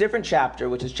 There's a different chapter,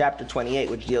 which is chapter 28,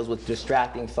 which deals with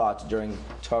distracting thoughts during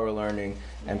Torah learning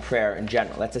and prayer in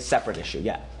general. That's a separate issue,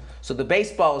 yeah. So the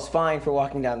baseball is fine for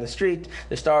walking down the street.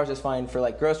 The Star Wars is fine for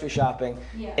like grocery shopping,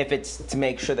 if it's to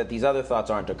make sure that these other thoughts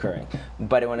aren't occurring.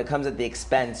 But when it comes at the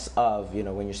expense of,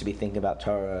 when you should be thinking about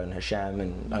Torah and Hashem,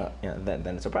 and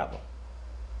then it's a problem.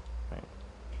 Right?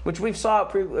 Which we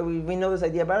know this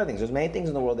idea about other things. There's many things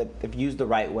in the world that, if used the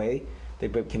right way, they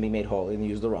can be made holy, and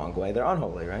used the wrong way, they're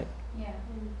unholy, right? Yeah.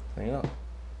 There you go.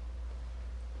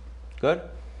 Good?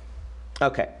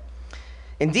 Okay.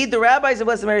 Indeed, the rabbis of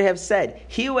Blessed Mary have said,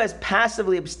 he who has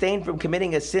passively abstained from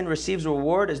committing a sin receives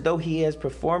reward as though he has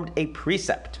performed a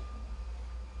precept.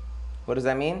 What does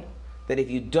that mean? That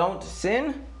if you don't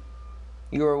sin,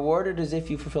 you're rewarded as if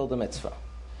you fulfilled a mitzvah.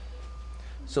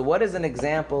 So what is an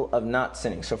example of not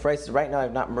sinning? So for instance, right now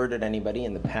I've not murdered anybody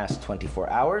in the past 24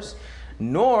 hours,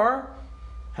 nor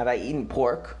have I eaten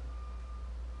pork.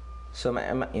 So,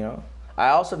 I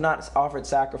also have not offered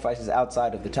sacrifices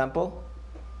outside of the temple.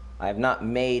 I have not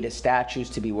made statues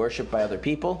to be worshipped by other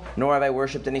people, nor have I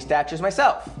worshipped any statues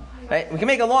myself. Right? We can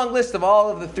make a long list of all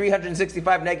of the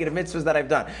 365 negative mitzvahs that I've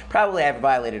done. Probably I've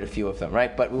violated a few of them,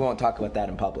 right? But we won't talk about that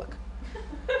in public.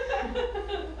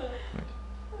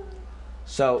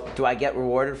 So, do I get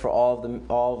rewarded for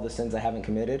all of the sins I haven't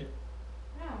committed?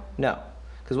 No.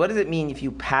 Because what does it mean if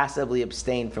you passively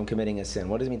abstain from committing a sin?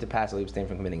 What does it mean to passively abstain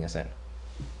from committing a sin?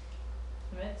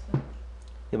 Mitzvah.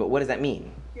 Yeah, but what does that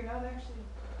mean? You're not actually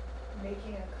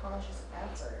making a conscious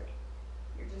effort.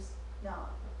 You're just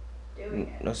not doing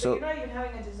it. No, so you're not even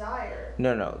having a desire.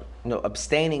 No.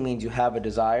 Abstaining means you have a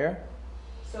desire.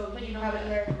 So you haven't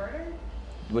married murder?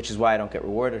 Which is why I don't get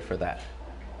rewarded for that.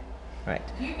 Right.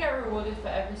 Do you get rewarded for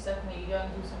every second that you don't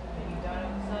do something that you don't have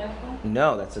a desire for?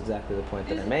 No, that's exactly the point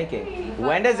that I'm making.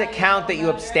 When does it count that you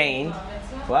abstained?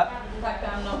 What? The fact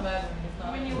that I'm not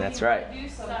murdering is not. That's right.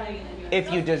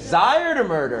 If you desire to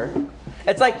murder,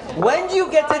 it's like, when do you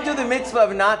get to do the mitzvah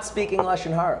of not speaking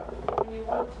Lashon Hara?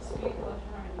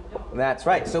 That's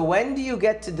right. So when do you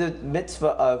get to the mitzvah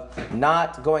of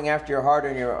not going after your heart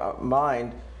and your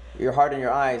mind, your heart and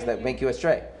your eyes that make you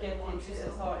astray?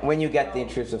 When you get the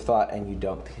intrusive thought and you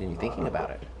don't continue thinking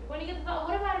about it. When you get the thought,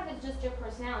 what about if it's just your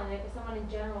personality? Like if someone in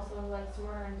general, someone who likes to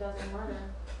murder and doesn't murder.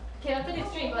 Okay, that's an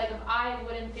extreme, but like if I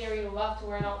would in theory love to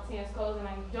wear Tznius clothes and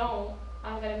I don't,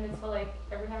 I'm gonna mitzvah like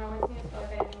every time I wear Tznius clothes,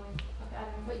 like I didn't really, I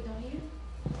don't know. Wait, don't you?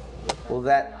 Well,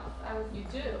 that... You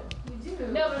do. You do.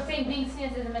 No, but I'm saying being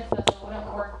Tznius is a mitzvah, so it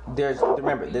wouldn't work.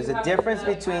 There's a difference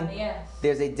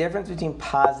between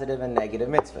positive and negative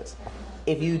mitzvahs.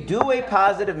 If you do a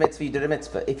positive mitzvah, you did a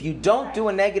mitzvah. If you don't do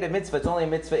a negative mitzvah, it's only a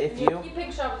mitzvah if you...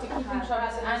 Keeping Shabbos and If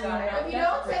you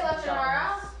don't say Lashon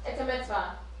Hara, it's a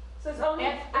mitzvah. So it's only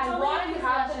if you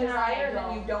have the desire,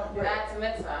 then you don't do it. That's a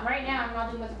mitzvah. Right now, I'm not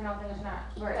doing mitzvah for not saying Lashon Hara.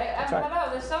 Right. That's right. I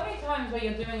know, there's so many times where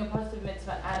you're doing a positive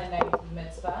mitzvah and a negative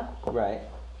mitzvah. Right.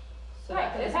 So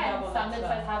Right, that it is depends. double Some mitzvah.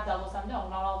 mitzvahs have double, some don't.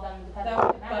 Not all of them depend So,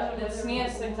 on but the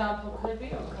Tznius example could be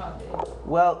or can't be.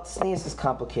 Well, Tznius is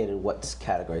complicated what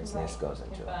category Tznius goes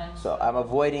into. Fine. So I'm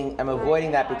avoiding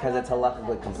that because it's halakhically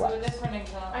So a complex. different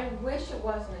example. I wish it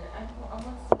wasn't. I want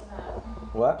to see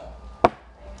that. What?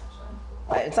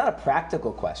 It's not a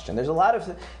practical question. There's a lot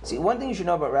of... See, one thing you should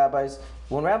know about rabbis,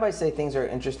 when rabbis say things are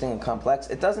interesting and complex,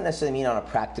 it doesn't necessarily mean on a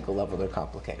practical level they're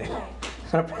complicated.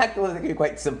 On a practical level, they can be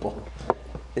quite simple.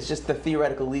 It's just the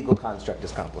theoretical legal construct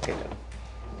is complicated.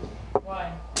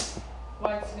 Why?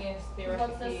 Why Tznius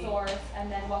theoretically? What's the source,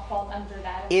 and then what falls under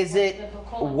that? Is it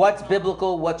what's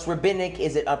biblical, what's rabbinic?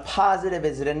 Is it a positive?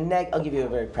 Is it a neg? I'll give you a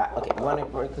very practical... Okay, one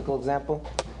practical example?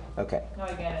 Okay. No,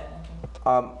 I get it.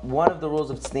 One of the rules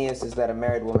of Tznius is that a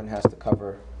married woman has to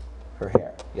cover her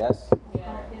hair. Yes? Yeah.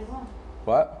 Complicated one.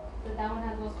 What? But that one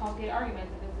has the most complicated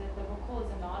arguments. Is it the cool?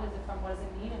 Is it not? Is it from what does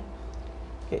it mean?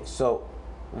 Okay, so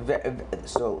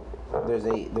there's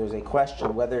a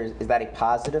question whether is that a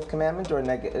positive commandment or a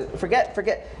negative. Forget.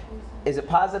 Is it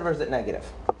positive or is it negative?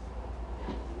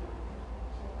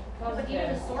 But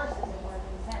even the source is more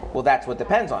than sense. Well, that's what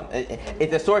depends on.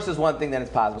 If the source is one thing, then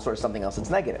it's positive. Source is something else,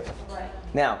 it's negative. Right.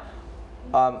 Now,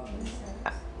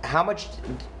 how much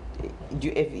do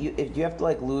you have to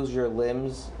like lose your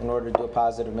limbs in order to do a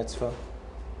positive mitzvah?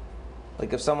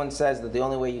 Like if someone says that the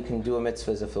only way you can do a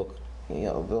mitzvah is if they'll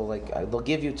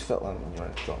give you tefillin.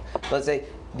 Let's say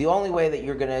the only way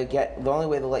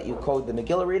they'll let you code the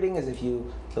Megillah reading is if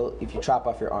you chop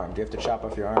off your arm. Do you have to chop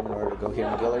off your arm in order to go hear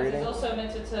Megillah reading? It's also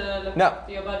meant to look No.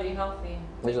 after your body healthy.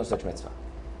 There's no such mitzvah.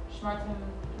 Shmartim.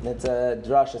 It's a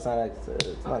drush. It's not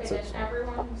Okay, such. then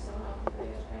everyone who's still not free,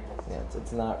 okay? Yeah,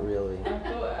 it's not really.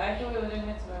 I thought we were doing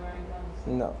mitzvah wearing gloves.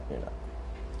 No, you're not.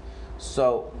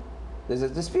 So there's a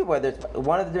dispute whether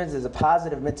one of the differences is a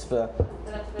positive mitzvah.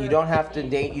 You don't have to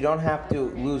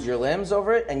lose your limbs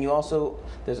over it, and you also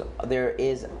there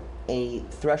is a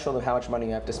threshold of how much money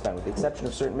you have to spend. With the exception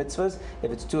of certain mitzvahs,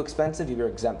 if it's too expensive, you're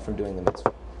exempt from doing the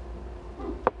mitzvah.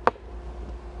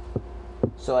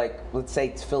 So, like, let's say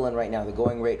tefillin right now, the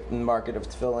going rate in the market of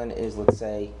tefillin is, let's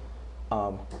say,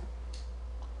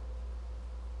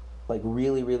 like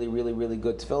really, really, really, really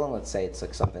good tefillin. Let's say it's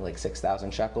like something like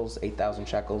 6,000 shekels, 8,000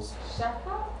 shekels.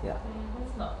 Shekel? Yeah.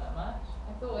 That's not that much.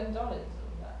 I thought in dollars it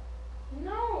was that.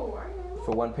 No, are you?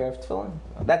 For one pair of tefillin?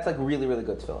 That's like really, really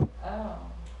good tefillin. Oh.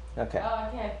 Okay. Oh,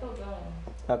 okay, I thought dollars.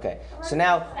 Okay. So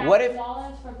now, what if...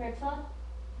 $1,000 for a pair of tefillin?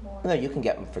 No, you can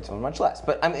get them for tefillin much less.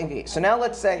 But so now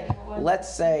let's say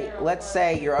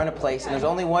you're on a place and there's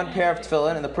only one pair of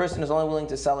tefillin and the person is only willing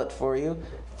to sell it for you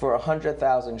for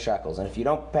 100,000 shekels. And if you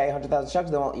don't pay 100,000 shekels,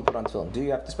 they won't let you put on tefillin. Do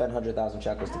you have to spend 100,000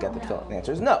 shekels to get the tefillin? The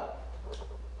answer is no.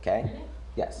 Okay?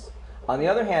 Yes. On the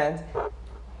other hand,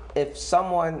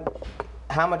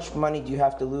 how much money do you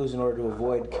have to lose in order to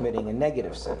avoid committing a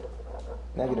negative sin?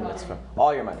 Negative mitzvah.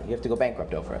 All your money. You have to go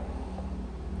bankrupt over it.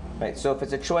 Right? So if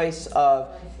it's a choice of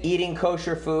eating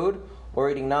kosher food or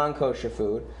eating non-kosher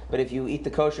food, but if you eat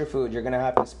the kosher food, you're going to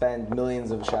have to spend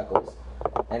millions of shekels.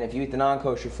 And if you eat the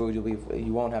non-kosher food,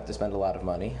 you won't have to spend a lot of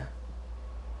money.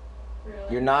 Really?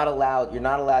 You're not allowed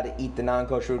to eat the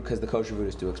non-kosher food because the kosher food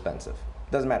is too expensive.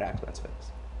 It doesn't matter how expensive it is.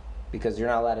 Because you're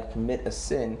not allowed to commit a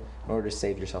sin in order to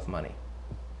save yourself money.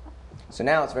 So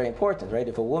now it's very important, right?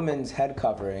 If a woman's head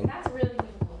covering... That's really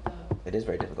difficult though. It is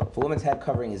very difficult. If a woman's head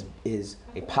covering is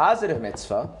a positive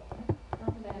mitzvah...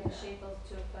 Then the shape is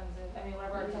too expensive. I mean,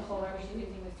 whatever she's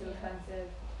using is too expensive.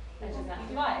 That's just not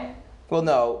to buy it. Well,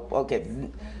 no. Okay.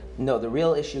 No, the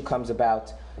real issue comes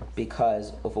about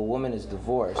because if a woman is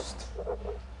divorced,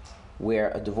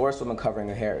 where a divorced woman covering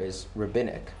her hair is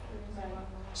rabbinic,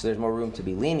 so there's more room to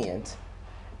be lenient,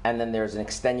 and then there's an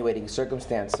extenuating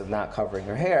circumstance of not covering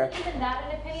her hair. Isn't that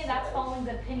an opinion? That's following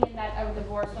the opinion that a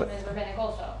divorced woman is rabbinic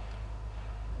also.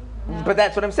 No? But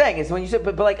that's what I'm saying. Is when you say,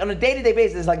 but like on a day-to-day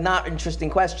basis, it's like not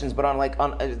interesting questions. But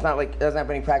it's not like it doesn't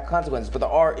have any practical consequences. But there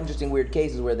are interesting, weird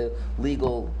cases where the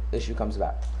legal issue comes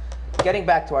about. Getting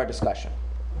back to our discussion,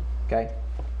 okay?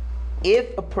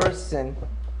 If a person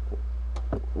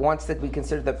wants to be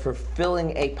considered that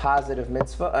fulfilling a positive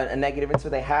mitzvah, a negative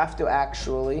mitzvah, they have to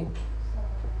actually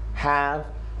have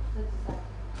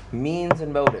means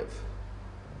and motive.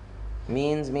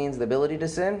 Means the ability to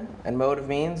sin, and motive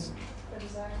means.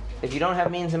 If you don't have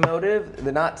means and motive,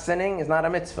 the not sinning is not a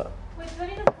mitzvah. Wait, so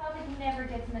any of the public never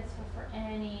gets mitzvah for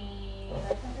any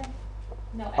like something?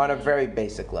 No. On a very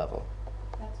basic level.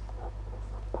 That's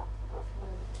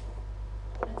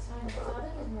fine.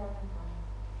 Tzaddik is more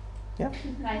than fine.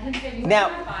 Yeah. I didn't say you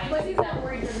Now- were fine. But he's not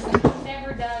worried for he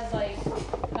never does like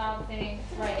something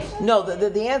right. No,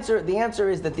 the answer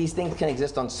is that these things can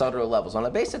exist on subtler levels. On a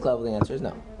basic level, the answer is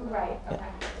no. Right. Okay.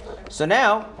 So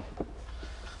now,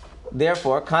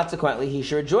 therefore, consequently, he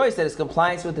should rejoice that his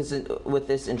compliance with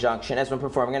this injunction as when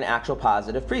performing an actual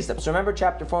positive precept. So remember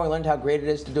chapter 4, we learned how great it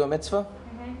is to do a mitzvah?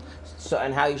 Mm-hmm. So,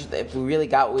 and how you should, if we really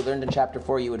got what we learned in chapter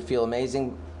 4, you would feel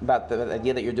amazing about the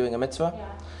idea that you're doing a mitzvah? Yeah.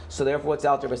 So therefore, what's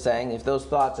Alter was saying, if those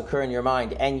thoughts occur in your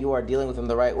mind and you are dealing with them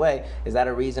the right way, is that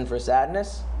a reason for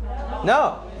sadness?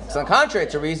 No. It's on the contrary,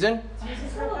 it's a reason.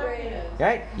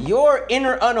 Right? Your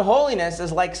inner unholiness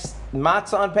is like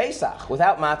matzah on Pesach.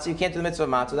 Without matzah, you can't do the mitzvah of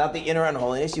matzah. Without the inner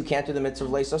unholiness, you can't do the mitzvah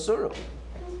of leis asuru.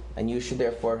 And you should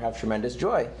therefore have tremendous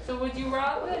joy. So would you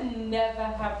rather never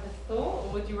have the thought,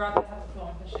 or would you rather have the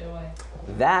thought and push it away?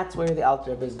 That's where the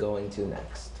Alter Rebbe is going to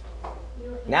next.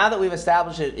 Now that we've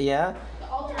established it, yeah? The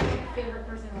alternate favorite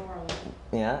person in the world.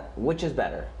 Yeah? Which is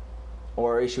better?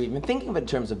 Or is she even thinking of it in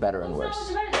terms of better and Well, worse?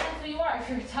 it's not much better, that's who you are. If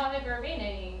you're a tzaddik or a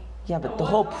beinoni. Yeah, but the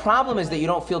whole problem is that you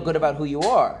don't feel good about who you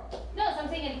are. No, so I'm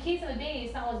saying in the case of a beinoni,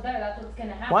 it's not what's better. That's what's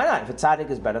gonna happen. Why not? If a tzaddik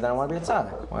is better, then I want to be a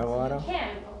tzaddik. Why You don't?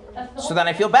 can't. That's the So whole then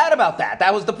I feel bad about that.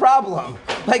 That was the problem.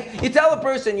 Like, you tell a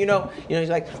person, you're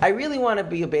like, I really want to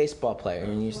be a baseball player.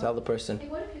 And you tell the person,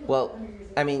 well,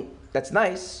 I mean, that's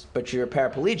nice, but you're a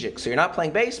paraplegic, so you're not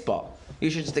playing baseball. You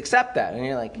should just accept that. And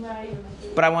you're like,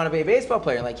 but I want to be a baseball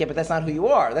player. You're like, yeah, but that's not who you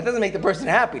are. That doesn't make the person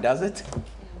happy, does it?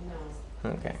 No.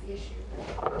 Okay. That's the issue.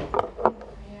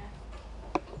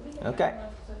 Okay.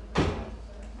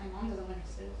 My mom doesn't like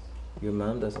Chassidus. Your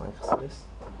mom doesn't like Chassidus?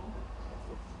 No.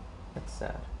 That's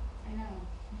sad. I know.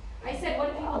 I said, what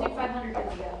did people do 500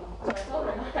 years ago? So I told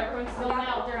her, not everyone's still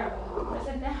now. I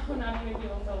said now, not even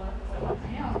people still want to.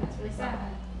 I know, that's really sad.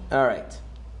 All right.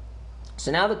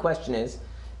 So now the question is,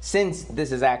 since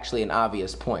this is actually an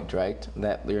obvious point, right,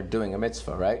 that you're doing a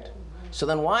mitzvah, right? So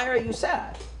then why are you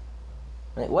sad?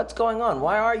 Right? What's going on?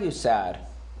 Why are you sad?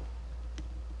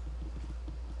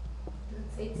 Does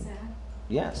it say it's sad?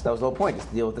 Yes, that was the whole point, is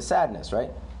to deal with the sadness,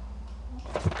 right?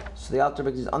 So the Alter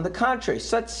Rebbe says, on the contrary,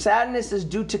 such sadness is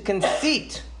due to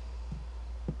conceit,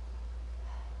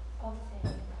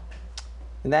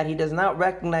 in that he does not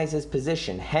recognize his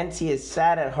position. Hence he is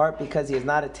sad at heart because he has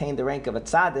not attained the rank of a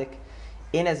tzaddik,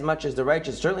 inasmuch as the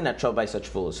righteous is certainly not troubled by such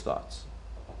foolish thoughts.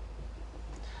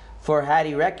 For had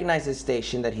he recognized his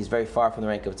station, that he's very far from the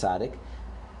rank of tzaddik,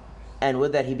 and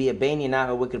would that he be a beinoni, not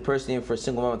a wicked person even for a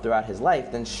single moment throughout his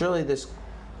life, then surely this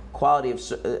quality of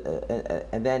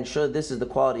and then surely this is the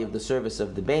quality of the service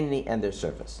of the beinoni and their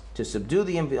service, to subdue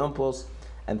the impulse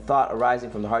and thought arising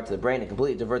from the heart to the brain and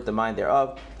completely divert the mind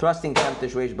thereof, thrusting tempter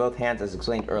raise both hands as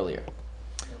explained earlier,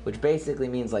 which basically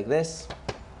means like this.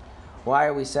 Why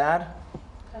are we sad?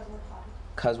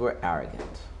 Because we're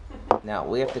arrogant. Now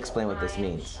we have to explain what this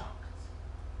means.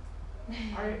 That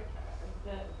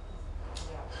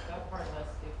part less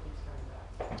keeps coming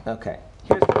back. Okay,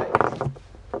 here's the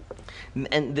thing.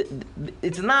 And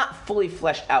it's not fully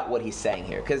fleshed out what he's saying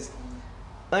here, because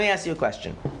let me ask you a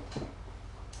question.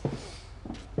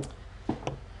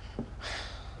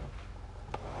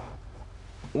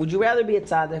 Would you rather be a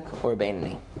tzaddik or a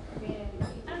beinoni?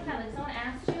 I'm kind of like, someone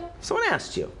asked you. Someone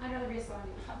asked you. I'd rather be a Saudi.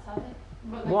 Not tzaddik.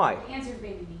 But Why? The answer's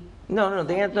baby. No.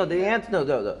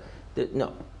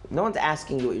 No one's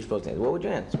asking you what you're supposed to answer. What would you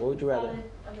answer? What would you rather?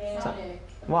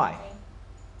 Why?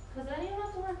 Because then you don't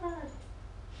have to work hard.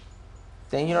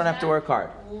 Then you don't have to work hard.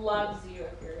 Loves you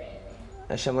if you're ready.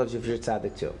 Hashem loves you if you're a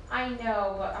tzaddik too. I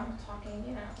know, but I'm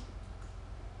talking,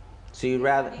 So you'd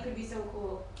rather. You could be so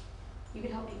cool. You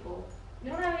could help people.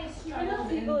 You don't have any You can help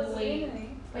struggles in people the as way. beinoni.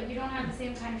 But you don't have the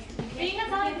same kind of. Being a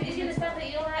tzaddik is the stuff that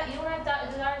you don't have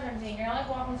desires or anything. You're not like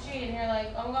walking the street and you're like,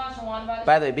 oh my gosh, I want to buy this.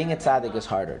 By the way, being a tzaddik is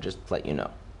harder. Just to let you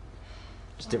know.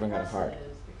 It's a different kind of hard.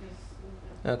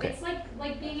 Okay. It's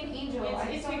like being an angel. It's- I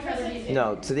it's so much because rather it's- be.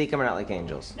 No, tzaddikim are not like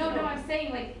angels. No, I'm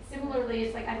saying like similarly.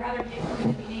 It's like I'd rather be a human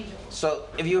than be an angel. So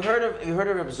have you heard of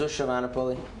Reb Zusha of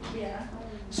Anapoli? Yeah.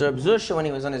 So Reb Zusha, when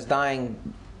he was on his dying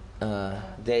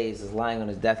days, is lying on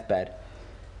his deathbed,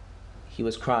 he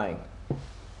was crying.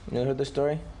 You ever heard the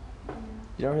story?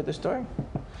 You ever heard the story?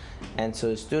 And so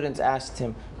his students asked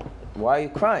him, why are you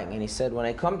crying? And he said, when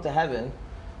I come to heaven,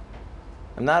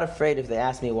 I'm not afraid if they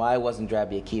ask me why I wasn't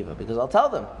Rabbi Akiva, because I'll tell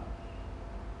them.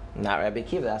 Not Rabbi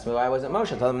Akiva. They ask me why I wasn't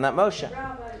Moshe. I'll tell them not Moshe.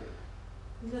 Rabbi.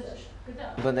 Good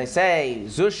job. When they say,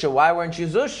 Zusha, why weren't you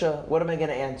Zusha? What am I going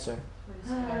to answer?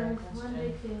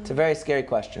 It's a very scary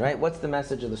question, right? What's the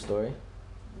message of the story?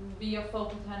 Be your full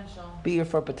potential. Be your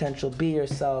full potential. Be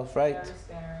yourself, right? Very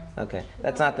scary. Okay.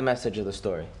 That's not the message of the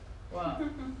story. What?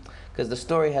 Because the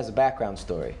story has a background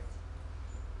story.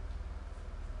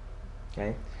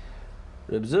 Okay?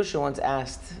 Reb Zusha once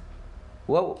asked,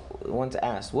 what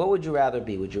would you rather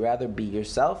be? Would you rather be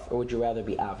yourself or would you rather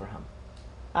be Avraham?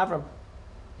 Avram.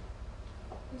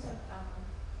 Who said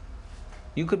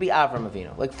You could be Avram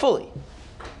Avinu, like fully.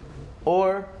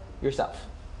 Or yourself.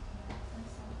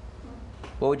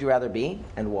 What would you rather be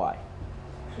and why?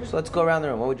 So let's go around the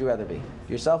room. What would you rather be?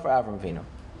 Yourself or Avram Avinu?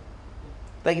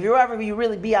 Like if you were Avram, you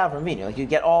really be Avram Avinu. Like you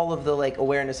get all of the like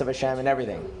awareness of Hashem and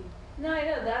everything. No, I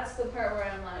know that's the part where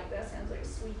I'm like, that sounds like a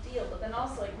sweet deal. But then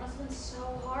also, like, it must have been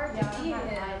so hard to be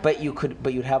him. But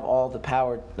you'd have all the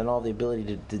power and all the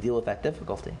ability to deal with that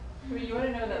difficulty. I mean, you want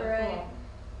to know that Right.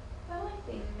 before. I like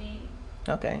being me.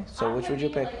 Okay, so which would you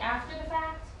pick? Like after the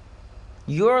fact?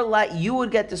 Your life, you would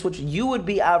get this. Which you would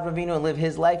be Avram Avinu and live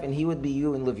his life, and he would be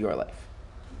you and live your life.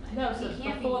 No, so He it's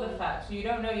can't before be- the fact. So you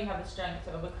don't know you have the strength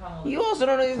to overcome all You also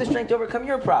don't know you have the strength to overcome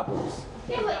your problems.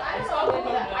 Yeah, like I don't It's know. all I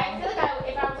feel like about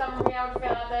if I was on Maria, I would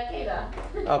feel like the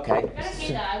Akeda. Okay. Forget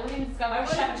Akeda, I wouldn't even discover I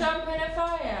wouldn't Hashem. jump in a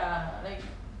fire. Like,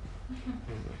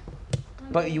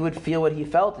 But you would feel what he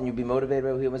felt, and you'd be motivated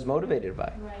by what he was motivated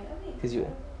by. Right. Because you.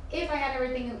 If I had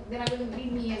everything, then I wouldn't be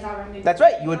me as Avram Avinu. That's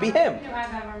right, you would be him. As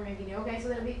Avram Avinu. Okay, so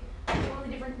that'd be totally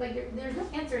different. Like there's no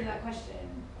answer to that question.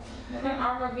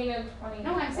 Armor Vino 20.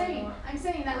 No, I'm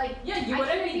saying that like. yeah, you I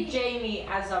wouldn't can't be Jamie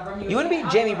as Avram. You wouldn't be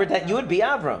Jamie Pretend. You would be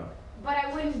Avram. But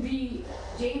I wouldn't be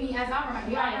Jamie as Avram. I'd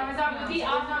be Avram as Avram. Be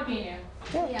Avram Avinu.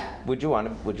 Yeah. Would you want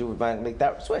to? Would you mind to make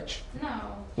that switch? No.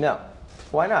 No.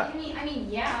 Why not? I mean,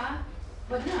 yeah,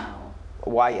 but no,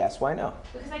 Why yes? Why no?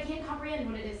 because I can't comprehend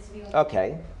what it is to be like.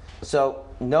 Okay. So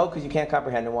no, because you can't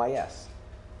comprehend, and why yes?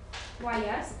 Why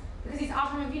yes? Because he's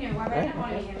Avram Avinu. Why would I not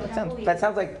want to be him? Like, I believe That it.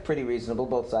 sounds like pretty reasonable,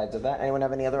 both sides of that. Anyone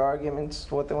have any other arguments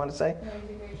for what they want to say? No, you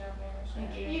did a great job there.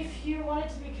 If you wanted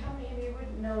to become him, you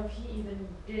wouldn't know if he even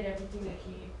did everything that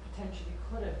he potentially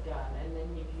could have done. And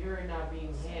then if you're not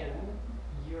being him,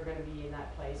 you're going to be in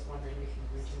that place wondering if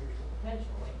you've reached your full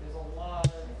potential. Like there's a lot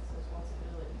of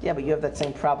responsibility. Yeah, but you have that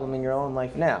same problem in your own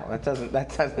life now. That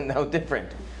doesn't no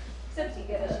different. Except you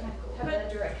get have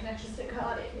that direct connection to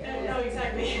God. No,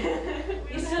 exactly.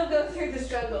 You still go through the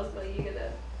struggles, but you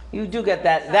get You do get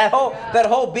that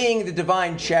whole being the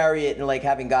divine chariot and like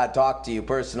having God talk to you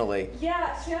personally.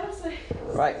 Yeah, see, I was like,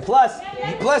 Right. Plus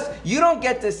you don't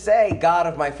get to say God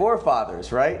of my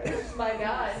forefathers, right? my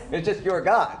God. It's just your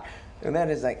God. And that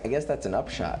is like, I guess that's an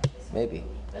upshot, maybe.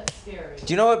 That's scary.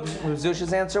 Do you know what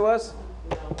Zusha's answer was?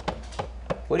 No.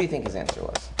 What do you think his answer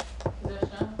was?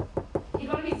 Zusha? He'd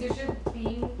want to be Zusha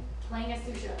playing as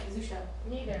Zusha.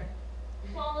 Neither.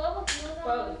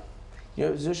 Well, You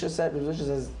know what Zusha said?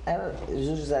 Zusha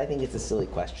says, I think it's a silly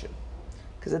question.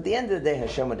 Because at the end of the day,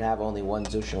 Hashem would have only one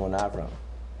Zusha and one Avram.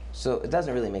 So it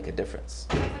doesn't really make a difference.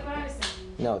 That's like what I was saying.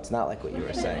 No, it's not like what you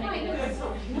were saying.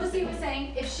 Lucy was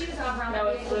saying if she was Avram, no,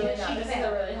 it's really not. she'd This is a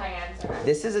fail. really high answer.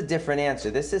 This is a different answer.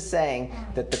 This is saying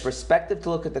that the perspective to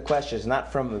look at the question is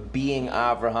not from being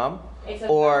Avraham It's a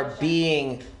or fellowship.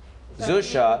 being So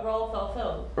Zusha. the role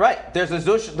fulfilled. Right. There's a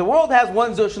Zusha. The world has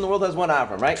one Zusha and the world has one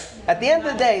Avram, right? At the end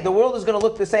of the day, the world is going to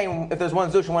look the same if there's one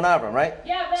Zusha and one Avram, right?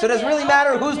 Yeah, So does it really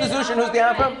matter who's the Zusha and who's the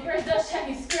Avram? If you're Zusha,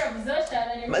 you screw up Zusha,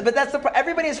 then you're... But that's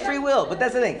everybody has free will. But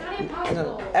that's the thing. It's not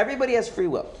impossible. Everybody has free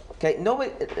will. Okay.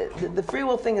 Nobody. The free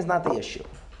will thing is not the issue.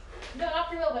 No, not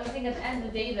for real, but I think at the end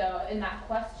of the day, though, in that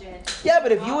question... Yeah,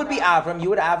 but if you would be Avram, you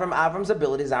would Avram's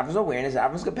abilities, Avram's awareness,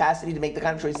 Avram's capacity to make the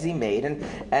kind of choices he made, and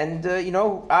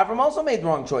Avram also made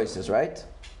wrong choices, right?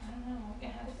 I don't know. Yeah,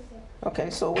 how does it say? Okay,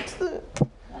 so what's the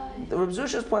Rabbi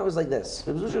Zusha's point was like this.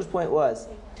 Rabbi Zusha's point was,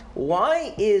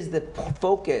 why is the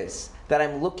focus that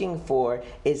I'm looking for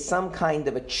is some kind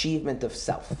of achievement of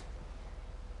self?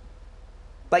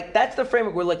 Like, that's the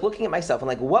framework. We're like looking at myself and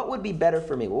like, what would be better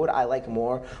for me? What would I like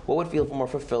more? What would feel more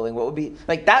fulfilling? What would be,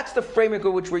 like, that's the framework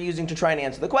which we're using to try and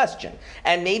answer the question.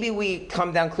 And maybe we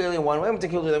come down clearly in one way,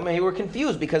 particularly maybe we're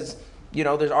confused because,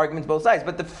 there's arguments both sides.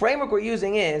 But the framework we're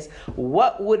using is,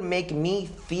 what would make me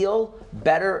feel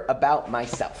better about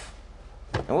myself?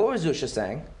 And what was Zusha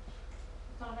saying?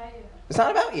 It's not about you. It's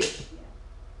not about you.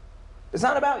 It's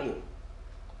not about you.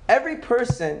 Every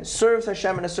person serves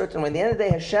Hashem in a certain way. At the end of the day,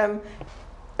 Hashem,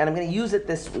 and I'm going to use it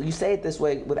you say it this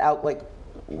way without, like,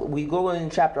 we go in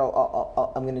chapter,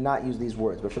 I'm going to not use these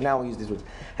words, but for now we'll use these words.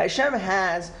 Hashem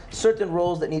has certain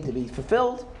roles that need to be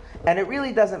fulfilled, and it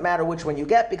really doesn't matter which one you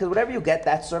get, because whatever you get,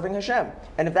 that's serving Hashem.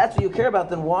 And if that's what you care about,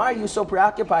 then why are you so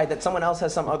preoccupied that someone else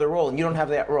has some other role and you don't have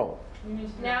that role?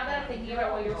 Now that I'm thinking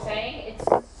about what you're saying, it's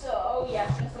so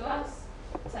yes to us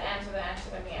to answer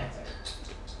the answer.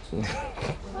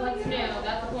 What's new?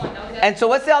 That's the point. And so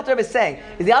what's the Alter Rebbe saying?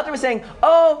 Is the Alter Rebbe saying,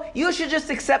 oh, you should just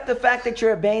accept the fact that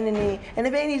you're a Beinoni, and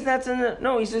the Beinoni's not...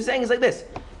 No, he's just saying it's like this.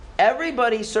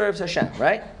 Everybody serves Hashem,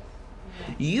 right?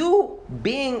 You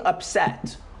being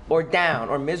upset or down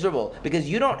or miserable because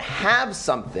you don't have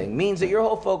something means that your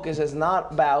whole focus is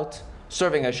not about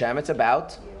serving Hashem, it's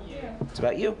about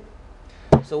you.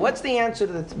 So what's the answer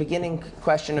to the beginning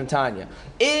question of Tanya?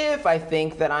 If I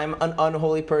think that I'm an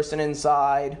unholy person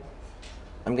inside,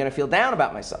 I'm going to feel down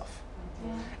about myself.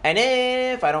 Yeah. And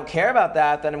if I don't care about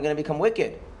that, then I'm going to become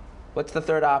wicked. What's the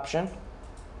third option?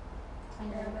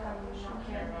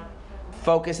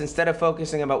 Focus, instead of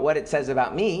focusing about what it says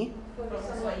about me. Focus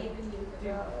on what you can do for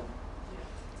God.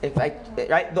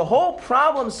 Right? The whole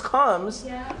problem comes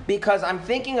because I'm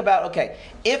thinking about, okay,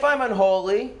 if I'm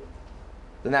unholy,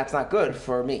 then that's not good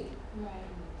for me. Right.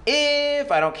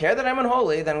 If I don't care that I'm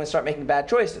unholy, then I'm going to start making bad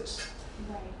choices.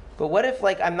 Right. But what if,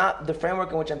 like, I'm not, the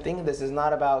framework in which I'm thinking this is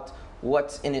not about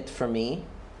what's in it for me,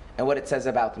 and what it says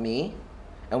about me,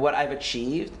 and what I've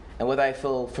achieved, and whether I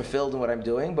feel fulfilled in what I'm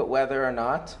doing, but whether or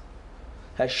not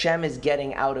Hashem is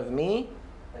getting out of me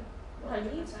What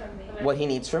he needs from me. what he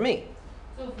needs from me.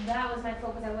 So if that was my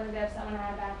focus, I wouldn't be upset when I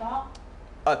had a bad thought.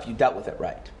 If you dealt with it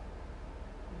right.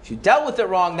 If you dealt with it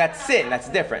wrong, that's sin. That's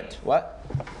different. What?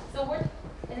 So we're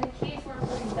in the case where a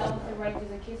person dealt with it right,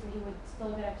 there's a case where he would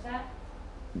still get upset,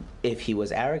 If he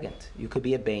was arrogant. You could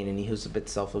be a Bainani who's a bit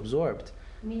self-absorbed.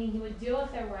 meaning he would deal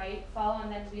with it right, follow,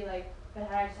 and then be like, but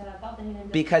had I just had a thought, then he didn't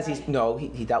do Because it he's right. no,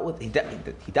 he dealt with he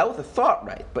dealt with the thought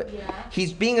right, but Yeah.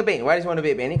 he's being a Bainani. Why does he want to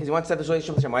be a Bainani? Because he wants to have this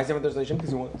relationship with Hashem. Why does he have this relationship?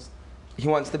 Because he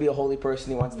wants to be a holy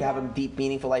person. He wants to have a deep,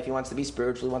 meaningful life. He wants to be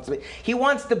spiritual. He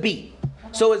wants to be. Okay.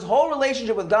 So his whole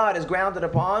relationship with God is grounded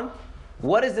upon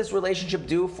what does this relationship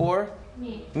do for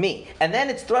me? And then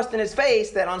it's thrust in his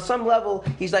face that on some level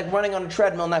he's like running on a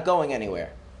treadmill, not going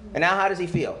anywhere. And now how does he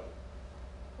feel?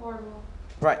 Horrible.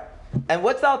 Right. And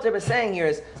what the Alter Rebbe is saying here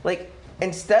is, like,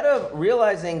 instead of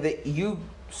realizing that you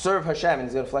serve Hashem, and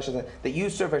he's going to flesh it, that you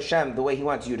serve Hashem the way he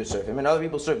wants you to serve him, and other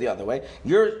people serve the other way,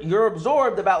 you're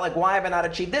absorbed about, like, why have I not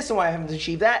achieved this and why I haven't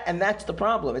achieved that, and that's the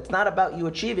problem. It's not about you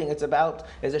achieving, it's about,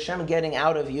 is Hashem getting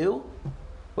out of you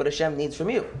what Hashem needs from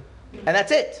you? And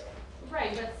that's it.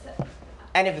 Right, but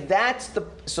And if that's the,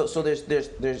 so there's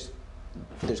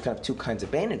kind of two kinds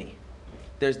of Bainani.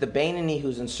 There's the Bainani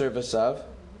who's in service of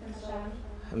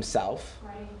himself.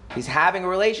 right. He's having a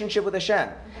relationship with Hashem.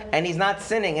 And he's not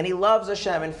sinning. And he loves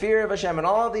Hashem and fear of Hashem and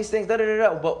all of these things.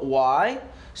 But why?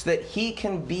 So that he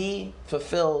can be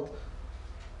fulfilled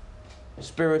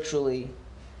spiritually.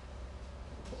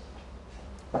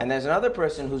 And there's another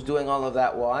person who's doing all of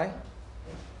that. Why?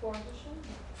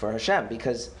 For Hashem.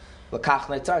 Because L'kach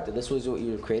neitzarta, this was what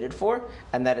you were created for.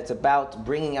 And that it's about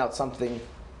bringing out something.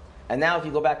 And now if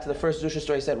you go back to the first Zusha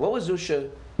story, he said, what was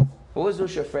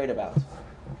Zusha afraid about?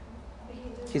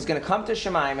 He's going to come to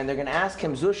Shemaim and they're going to ask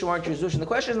him, Zusha, aren't you Zusha? And the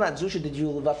question is not, Zusha, did you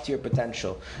live up to your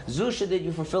potential? Zusha, did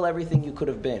you fulfill everything you could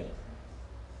have been?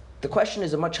 The question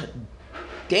is a much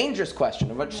dangerous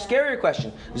question, a much scarier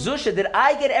question. Zusha, did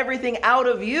I get everything out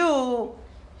of you?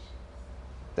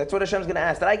 That's what Hashem's going to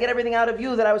ask. Did I get everything out of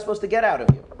you that I was supposed to get out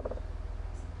of you?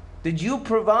 Did you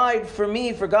provide for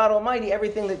me, for God Almighty,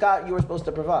 everything that God you were supposed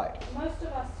to provide? Most of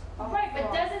us are. Right,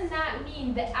 but doesn't that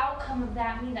mean the outcome of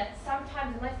that mean that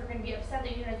sometimes in life you're going to be upset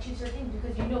that you didn't achieve certain things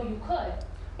because you know you could?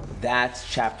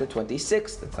 That's chapter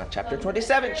 26. That's not chapter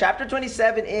 27. Chapter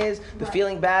 27 is the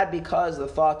feeling bad because the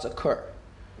thoughts occur.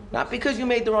 Not because you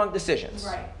made the wrong decisions.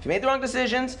 Right. If you made the wrong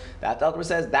decisions, that the Alter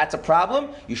says that's a problem.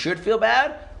 You should feel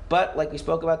bad. But like we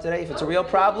spoke about today, if it's a real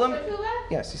problem,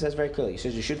 yes, he says very clearly. He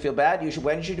says you should feel bad.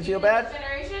 When should you feel bad?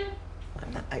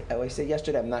 I said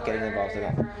yesterday, I'm not getting involved in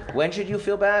that. When should you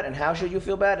feel bad, and how should you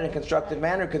feel bad in a constructive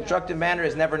manner? Constructive manner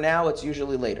is never now; it's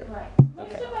usually later. Right.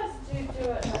 Most of us do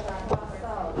it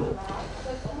ourselves, right?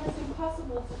 So it's almost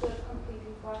impossible to do it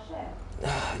completely for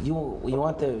Hashem. You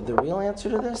want the real answer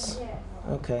to this? Yes.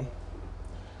 Okay.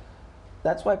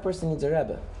 That's why a person needs a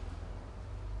Rebbe.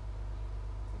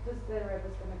 Because the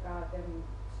Rebbe's going to guard them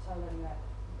to tell them that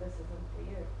this isn't for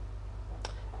you.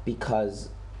 Because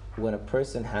when a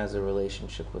person has a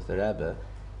relationship with the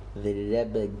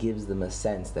Rebbe gives them a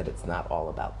sense that it's not all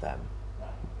about them.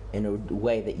 In a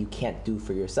way that you can't do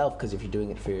for yourself, because if you're doing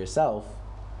it for yourself,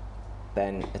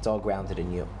 then it's all grounded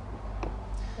in you.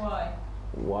 Why?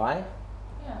 Why?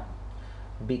 Yeah.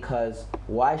 Because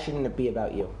why shouldn't it be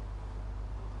about you?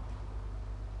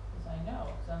 Because I know.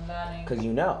 So I'm learning. Because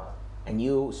you know. And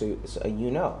you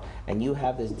know, and you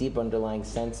have this deep underlying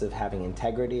sense of having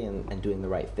integrity and doing the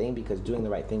right thing, because doing the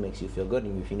right thing makes you feel good,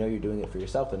 and if you know you're doing it for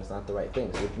yourself, then it's not the right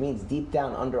thing. So which means deep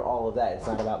down under all of that, it's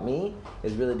not about me,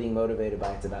 it's really being motivated by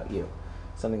it's about you.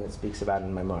 Something that speaks about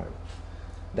in my Mayanot.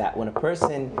 That when a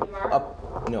person,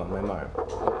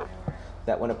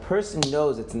 that when a person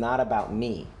knows it's not about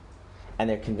me, and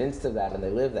they're convinced of that and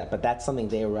they live that, but that's something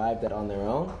they arrived at on their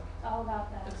own. All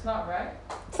about that. It's not right.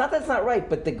 It's not that it's not right,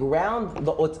 but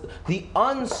the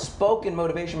unspoken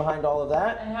motivation behind all of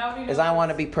that And how do you know is I if want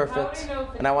to it's- be how perfect do you know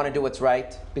if and I want to do what's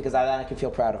right because then I can feel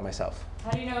proud of myself.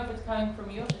 How do you know if it's coming from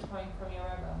you or if it's coming from your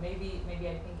Rebbe? Maybe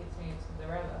I think it's me, it's the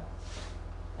Rebbe.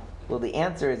 Well, the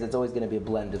answer is it's always going to be a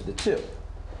blend of the two.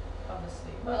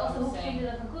 Obviously. But also, I'm who came to saying.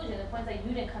 the conclusion? The point is that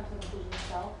you didn't come to the conclusion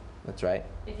yourself. That's right.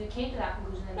 If you came to that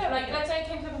conclusion, then Yeah, it's like okay. let's say I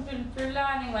came to them through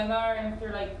learning my Mara and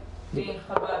through like being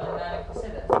Chabad and learning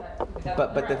Chassidus.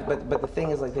 But the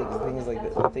thing is like this. The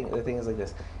thing is like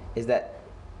this, is that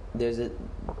there's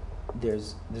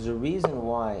a reason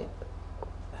why.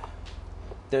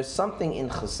 There's something in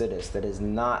Chassidus that is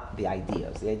not the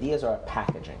ideas. The ideas are a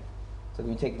packaging. So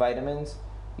when you take vitamins,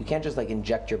 you can't just like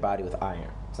inject your body with iron.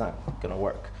 It's not going to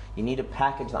work. You need to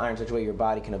package the iron in such a way your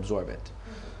body can absorb it.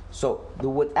 So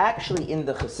what actually in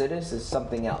the Chassidus is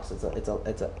something else.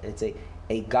 It's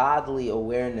a godly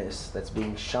awareness that's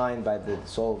being shined by the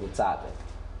soul of the tzaddik.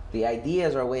 The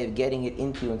ideas are a way of getting it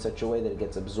into you in such a way that it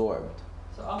gets absorbed.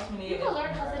 So ultimately, You can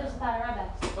learn Chassidus without a Rebbe.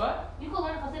 What? You can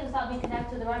learn Chassidus without being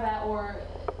connected to the Rebbe or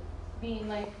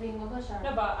being a Gusher.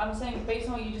 No, but I'm saying based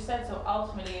on what you just said. So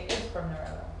ultimately, it is from the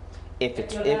Rebbe.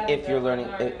 If you're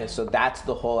learning, so that's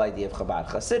the whole idea of Chabad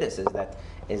Chassidus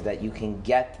is that you can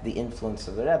get the influence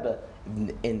of the Rebbe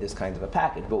in this kind of a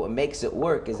package. But what makes it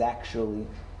work is actually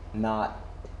not.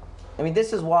 I mean,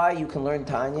 this is why you can learn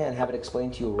Tanya and have it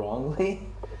explained to you wrongly.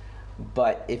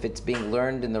 But if it's being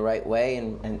learned in the right way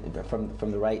and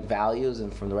from the right values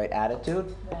and from the right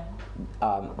attitude,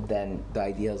 then the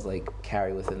ideas like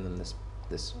carry within them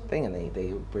this thing, and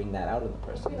they bring that out in the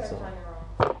person.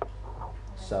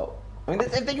 So I mean,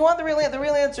 if you want the real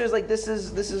answer is like this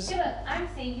is. Yeah, but I'm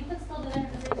saying you can still do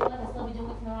that because there's one that's still be doing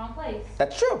it from the wrong place.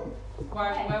 That's true.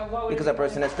 Why Because that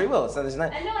person has free will. It's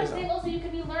not. I know. I'm saying also you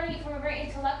could be learning it from a very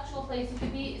intellectual place. You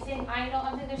could be saying, I know.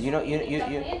 I'm saying there's You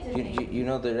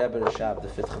know the Rebbe Rashab, the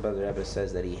fifth Chabad Rebbe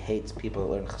says that he hates people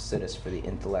that learn Chassidus for the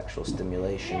intellectual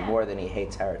stimulation more than he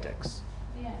hates heretics.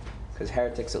 Yeah. Because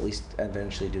heretics at least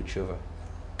eventually do tshuva.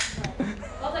 Right. Well,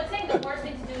 it's like saying the worst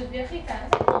thing to do is be a chita.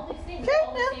 It's like all these things.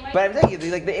 All the same But I'm ideas.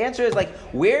 saying, like, the answer is like,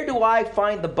 where do I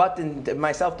find the button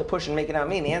myself to push and make it out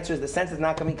me? And the answer is the sense is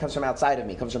not coming, comes from outside of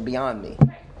me, comes from beyond me.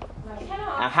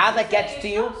 Now, how that gets to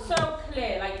you? It's not so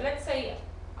clear. Like, let's say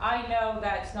I know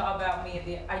that it's not about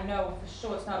me. I know for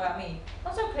sure it's not about me.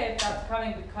 Not so clear if that's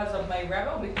coming because of my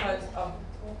rebel, because of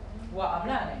what I'm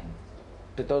learning.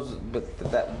 But that's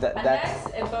Unless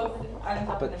it both ends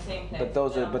up in the same place. but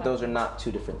those are not two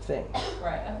different things.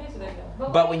 Right. Okay, so there you go.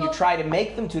 But when you try to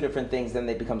make them two different things, then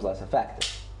it becomes less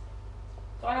effective.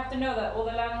 So I have to know that all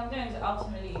the learning I'm doing is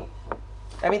ultimately.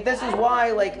 I mean, this is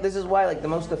why the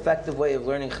most effective way of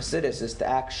learning Chassidus is to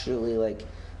actually like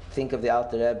think of the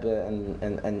Alter Rebbe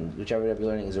and whichever Rebbe you're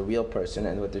learning is a real person,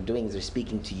 and what they're doing is they're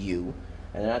speaking to you,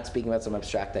 and they're not speaking about some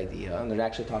abstract idea, and they're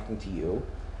actually talking to you,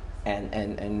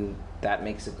 and that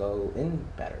makes it go in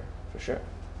better for sure.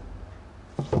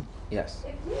 Yes.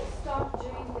 If we start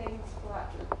doing things for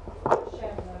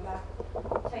Hashem, like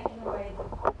taking away the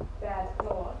bad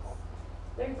thoughts,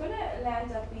 they're going to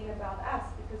land up being about us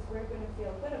because we're going to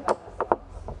feel good about ourselves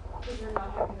because we're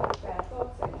not having those bad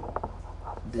thoughts anymore.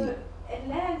 So it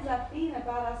lands up being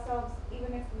about ourselves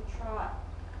even if we try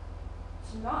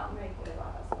to not make it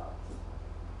about ourselves.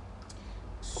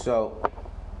 So,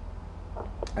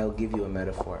 I'll give you a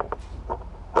metaphor.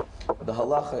 The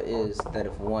halacha is that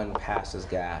if one passes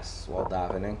gas while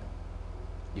davening,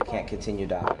 you can't continue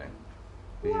davening.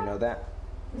 Did you know that?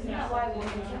 Isn't that why we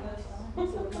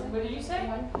What did you say?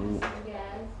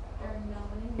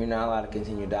 You're not allowed to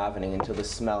continue davening until the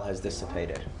smell has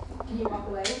dissipated. Can you walk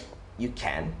away? You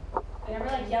can. I never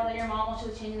like yell at your mom while she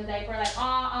was changing the diaper, like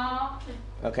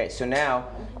Okay, so now,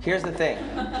 here's the thing.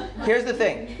 Here's the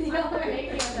thing.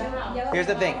 Here's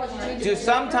the thing. Do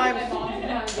sometimes...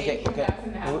 Okay.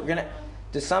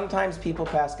 Do sometimes people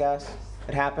pass gas?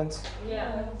 It happens?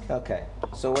 Yeah. Okay.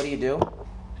 So what do? You don't.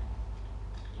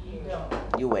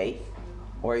 You wait,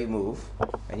 or you move,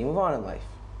 and you move on in life.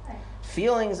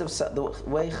 Feelings of the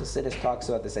way Chassidus talks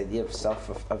about this idea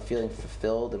of feeling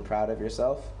fulfilled and proud of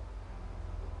yourself,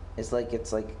 it's like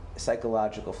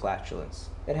psychological flatulence.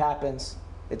 It happens.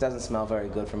 It doesn't smell very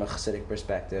good from a Chassidic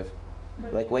perspective.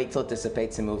 Like, wait till it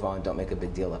dissipates and move on. Don't make a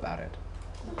big deal about it.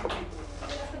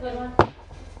 That's a good one.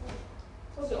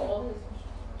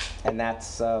 And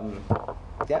that's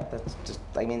that's just.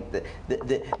 I mean,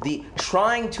 the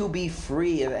trying to be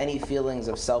free of any feelings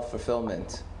of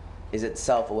self-fulfillment is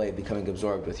itself a way of becoming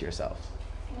absorbed with yourself.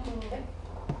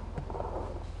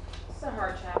 It's a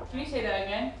hard chap. Can you say that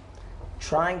again?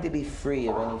 Trying to be free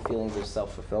of any feelings of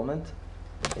self-fulfillment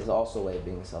is also a way of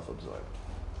being self-absorbed.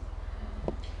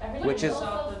 Which is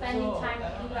also spending time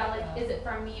thinking about like, is it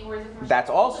from me or is it from? That's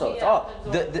also it's all.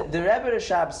 The Rebbe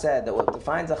Rashab said that what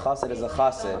defines a chassid as a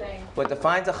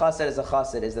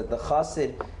chassid, is that the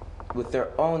chassid, with their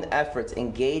own efforts,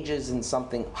 engages in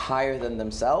something higher than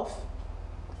themselves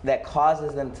that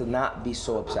causes them to not be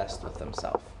so obsessed with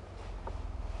themselves.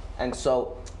 And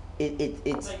so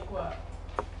it's Like what?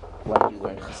 when you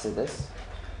learn Chassidus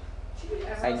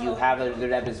and you have the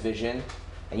Rebbe's vision,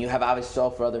 and you have obvious soul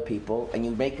for other people, and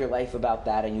you make your life about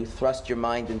that, and you thrust your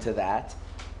mind into that,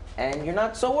 and you're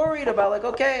not so worried about like,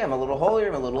 okay, I'm a little holier,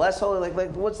 I'm a little less holy. Like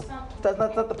that's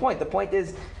not the point. The point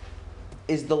is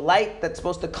the light that's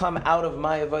supposed to come out of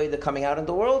my avodah coming out in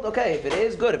the world? Okay, if it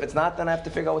is, good. If it's not, then I have to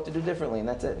figure out what to do differently, and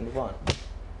that's it, and move on.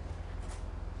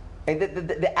 And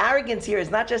the arrogance here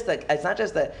is not just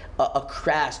a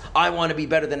crass, I want to be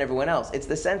better than everyone else. It's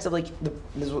the sense of like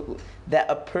that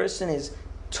a person is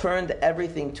turned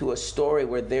everything to a story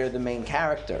where they're the main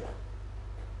character.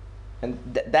 And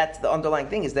that's the underlying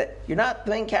thing, is that you're not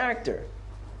the main character.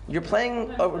 You're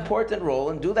playing an important role,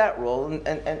 and do that role,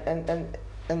 and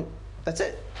that's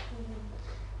it.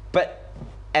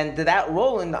 And that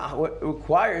role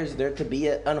requires there to be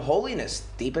an unholiness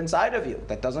deep inside of you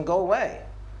that doesn't go away.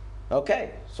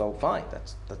 Okay, so fine,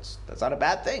 that's not a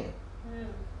bad thing.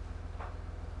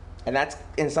 And that's,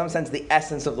 in some sense, the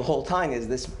essence of the whole time, is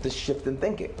this shift in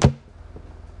thinking.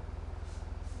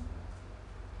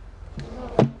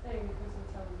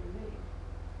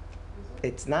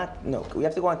 It's not, no, we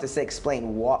have to go on to say,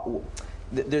 explain what,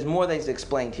 there's more that is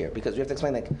explained here, because we have to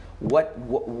explain, like, what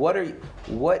are you,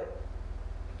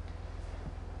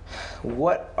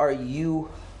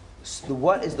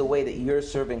 what is the way that you're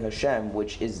serving Hashem,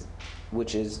 which is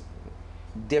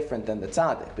different than the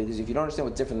tzaddik? Because if you don't understand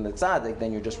what's different than the tzaddik,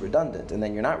 then you're just redundant, and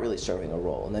then you're not really serving a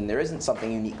role, and then there isn't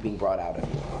something unique being brought out of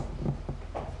you.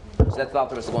 So that's the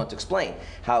Alter Rebbe is going to explain,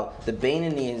 how the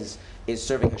Beinoni is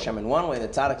serving Hashem in one way, the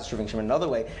tzaddik is serving Hashem in another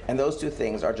way, and those two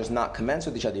things are just not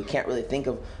commensurate with each other. You can't really think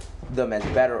of them as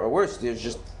better or worse. There's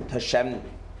just, Hashem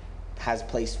has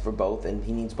place for both, and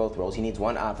he needs both roles. He needs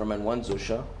one Avram and one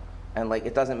Zusha, and like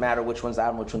it doesn't matter which one's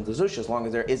Avram, which one's the Zusha, as long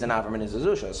as there is an Avram and a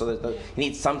Zusha. So he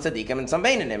needs some tzaddikim and some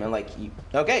Beinonim, and like,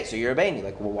 okay, so you're a Beinoni.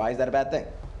 Like, well, why is that a bad thing?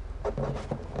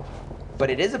 But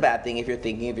it is a bad thing if you're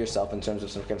thinking of yourself in terms of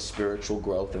some kind of spiritual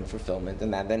growth and fulfillment,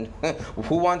 and that then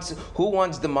who wants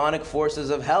demonic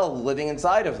forces of hell living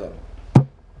inside of them?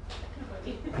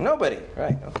 Nobody.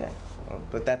 Right, okay. Well,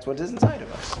 but that's what is inside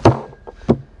of us.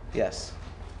 Yes.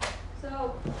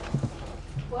 So,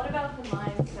 what about the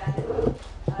mindset of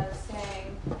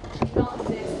saying, not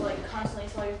this like constantly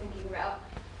it's all you're thinking about,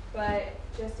 but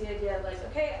just the idea of like,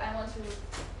 okay, I want to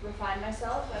refine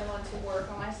myself, I want to work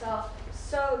on myself,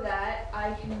 so that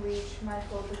I can reach my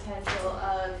full potential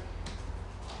of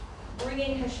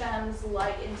bringing Hashem's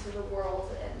light into the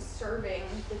world and serving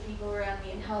the people around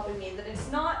me and helping me. That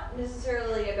it's not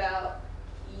necessarily about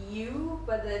you,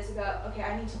 but that it's about, okay,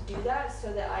 I need to do that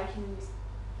so that I can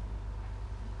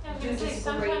do this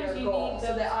greater goal,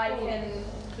 so that I can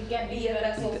be a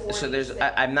vessel for So there's,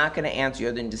 I'm not going to answer you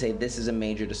other than to say this is a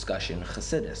major discussion in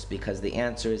Chassidus, because the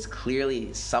answer is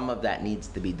clearly some of that needs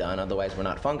to be done, otherwise we're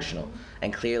not functional.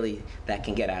 And clearly that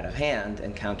can get out of hand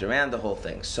and countermand the whole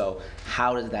thing. So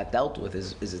how is that dealt with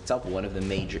is itself one of the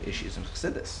major issues in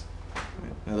Chassidus.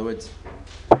 In other words,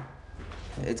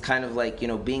 it's kind of like,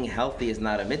 being healthy is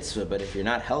not a mitzvah, but if you're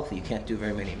not healthy, you can't do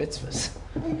very many mitzvahs.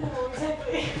 No,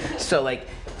 exactly. So, like,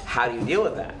 how do you deal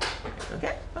with that?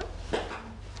 Okay.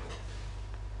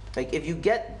 Like, if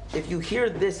you hear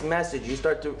this message, you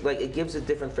start to, like, it gives a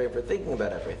different frame for thinking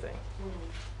about everything.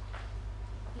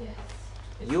 Yes.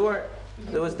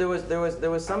 There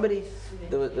was somebody,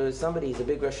 he's a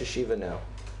big Rosh Hashiva now.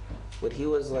 But he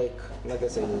was like, I'm not going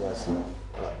to say who he was.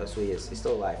 That's who he is. He's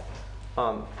still alive.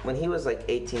 When he was like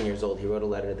 18 years old, he wrote a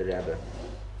letter to the Rebbe.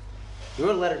 He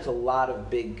wrote a letter to a lot of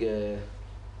big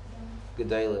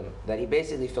Gedolim that he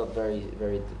basically felt very,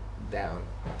 very down,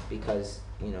 because,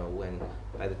 when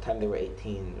by the time they were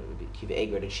 18, Kiva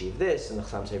Eger had achieved this, and the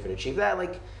Chassam Sofer had achieved that.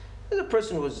 Like, there's a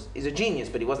person who is a genius,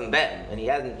 but he wasn't them, and he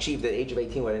hadn't achieved at the age of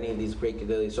 18 what any of these great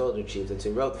Gedolim soldiers achieved. And so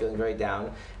he wrote feeling very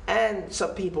down. And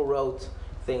some people wrote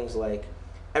things like,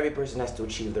 every person has to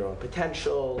achieve their own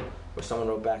potential. Or someone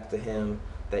wrote back to him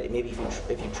that maybe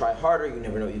if you try harder, you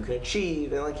never know what you can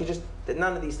achieve. And like,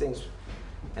 none of these things.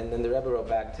 And then the Rebbe wrote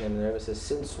back to him, and the Rebbe says,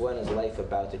 since when is life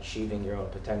about achieving your own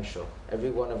potential? Every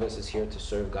one of us is here to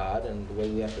serve God, and the way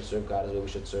we have to serve God is the way we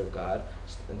should serve God.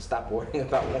 And stop worrying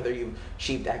about whether you've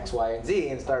achieved X, Y, and Z,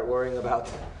 and start worrying about,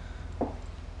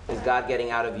 is God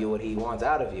getting out of you what he wants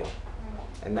out of you?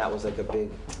 And that was like a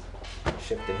big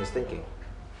shift in his thinking.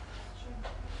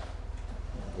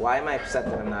 Why am I upset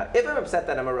that I'm not? If I'm upset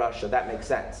that I'm a Rasha, that makes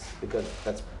sense, because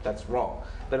that's wrong.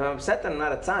 But if I'm upset that I'm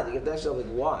not a tzaddik, you have to ask yourself, like,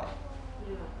 why?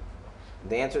 Yeah.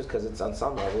 The answer is because it's on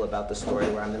some level about the story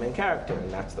where I'm the main character, and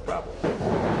that's the problem.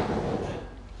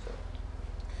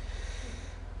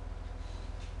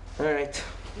 All right.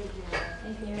 Thank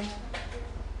you.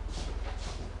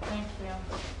 Thank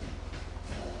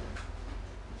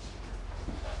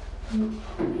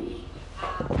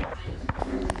you.